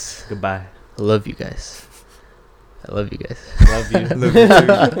 Deuces. Goodbye. I love you guys. I love you guys. Love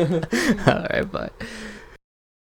you. All right, bye.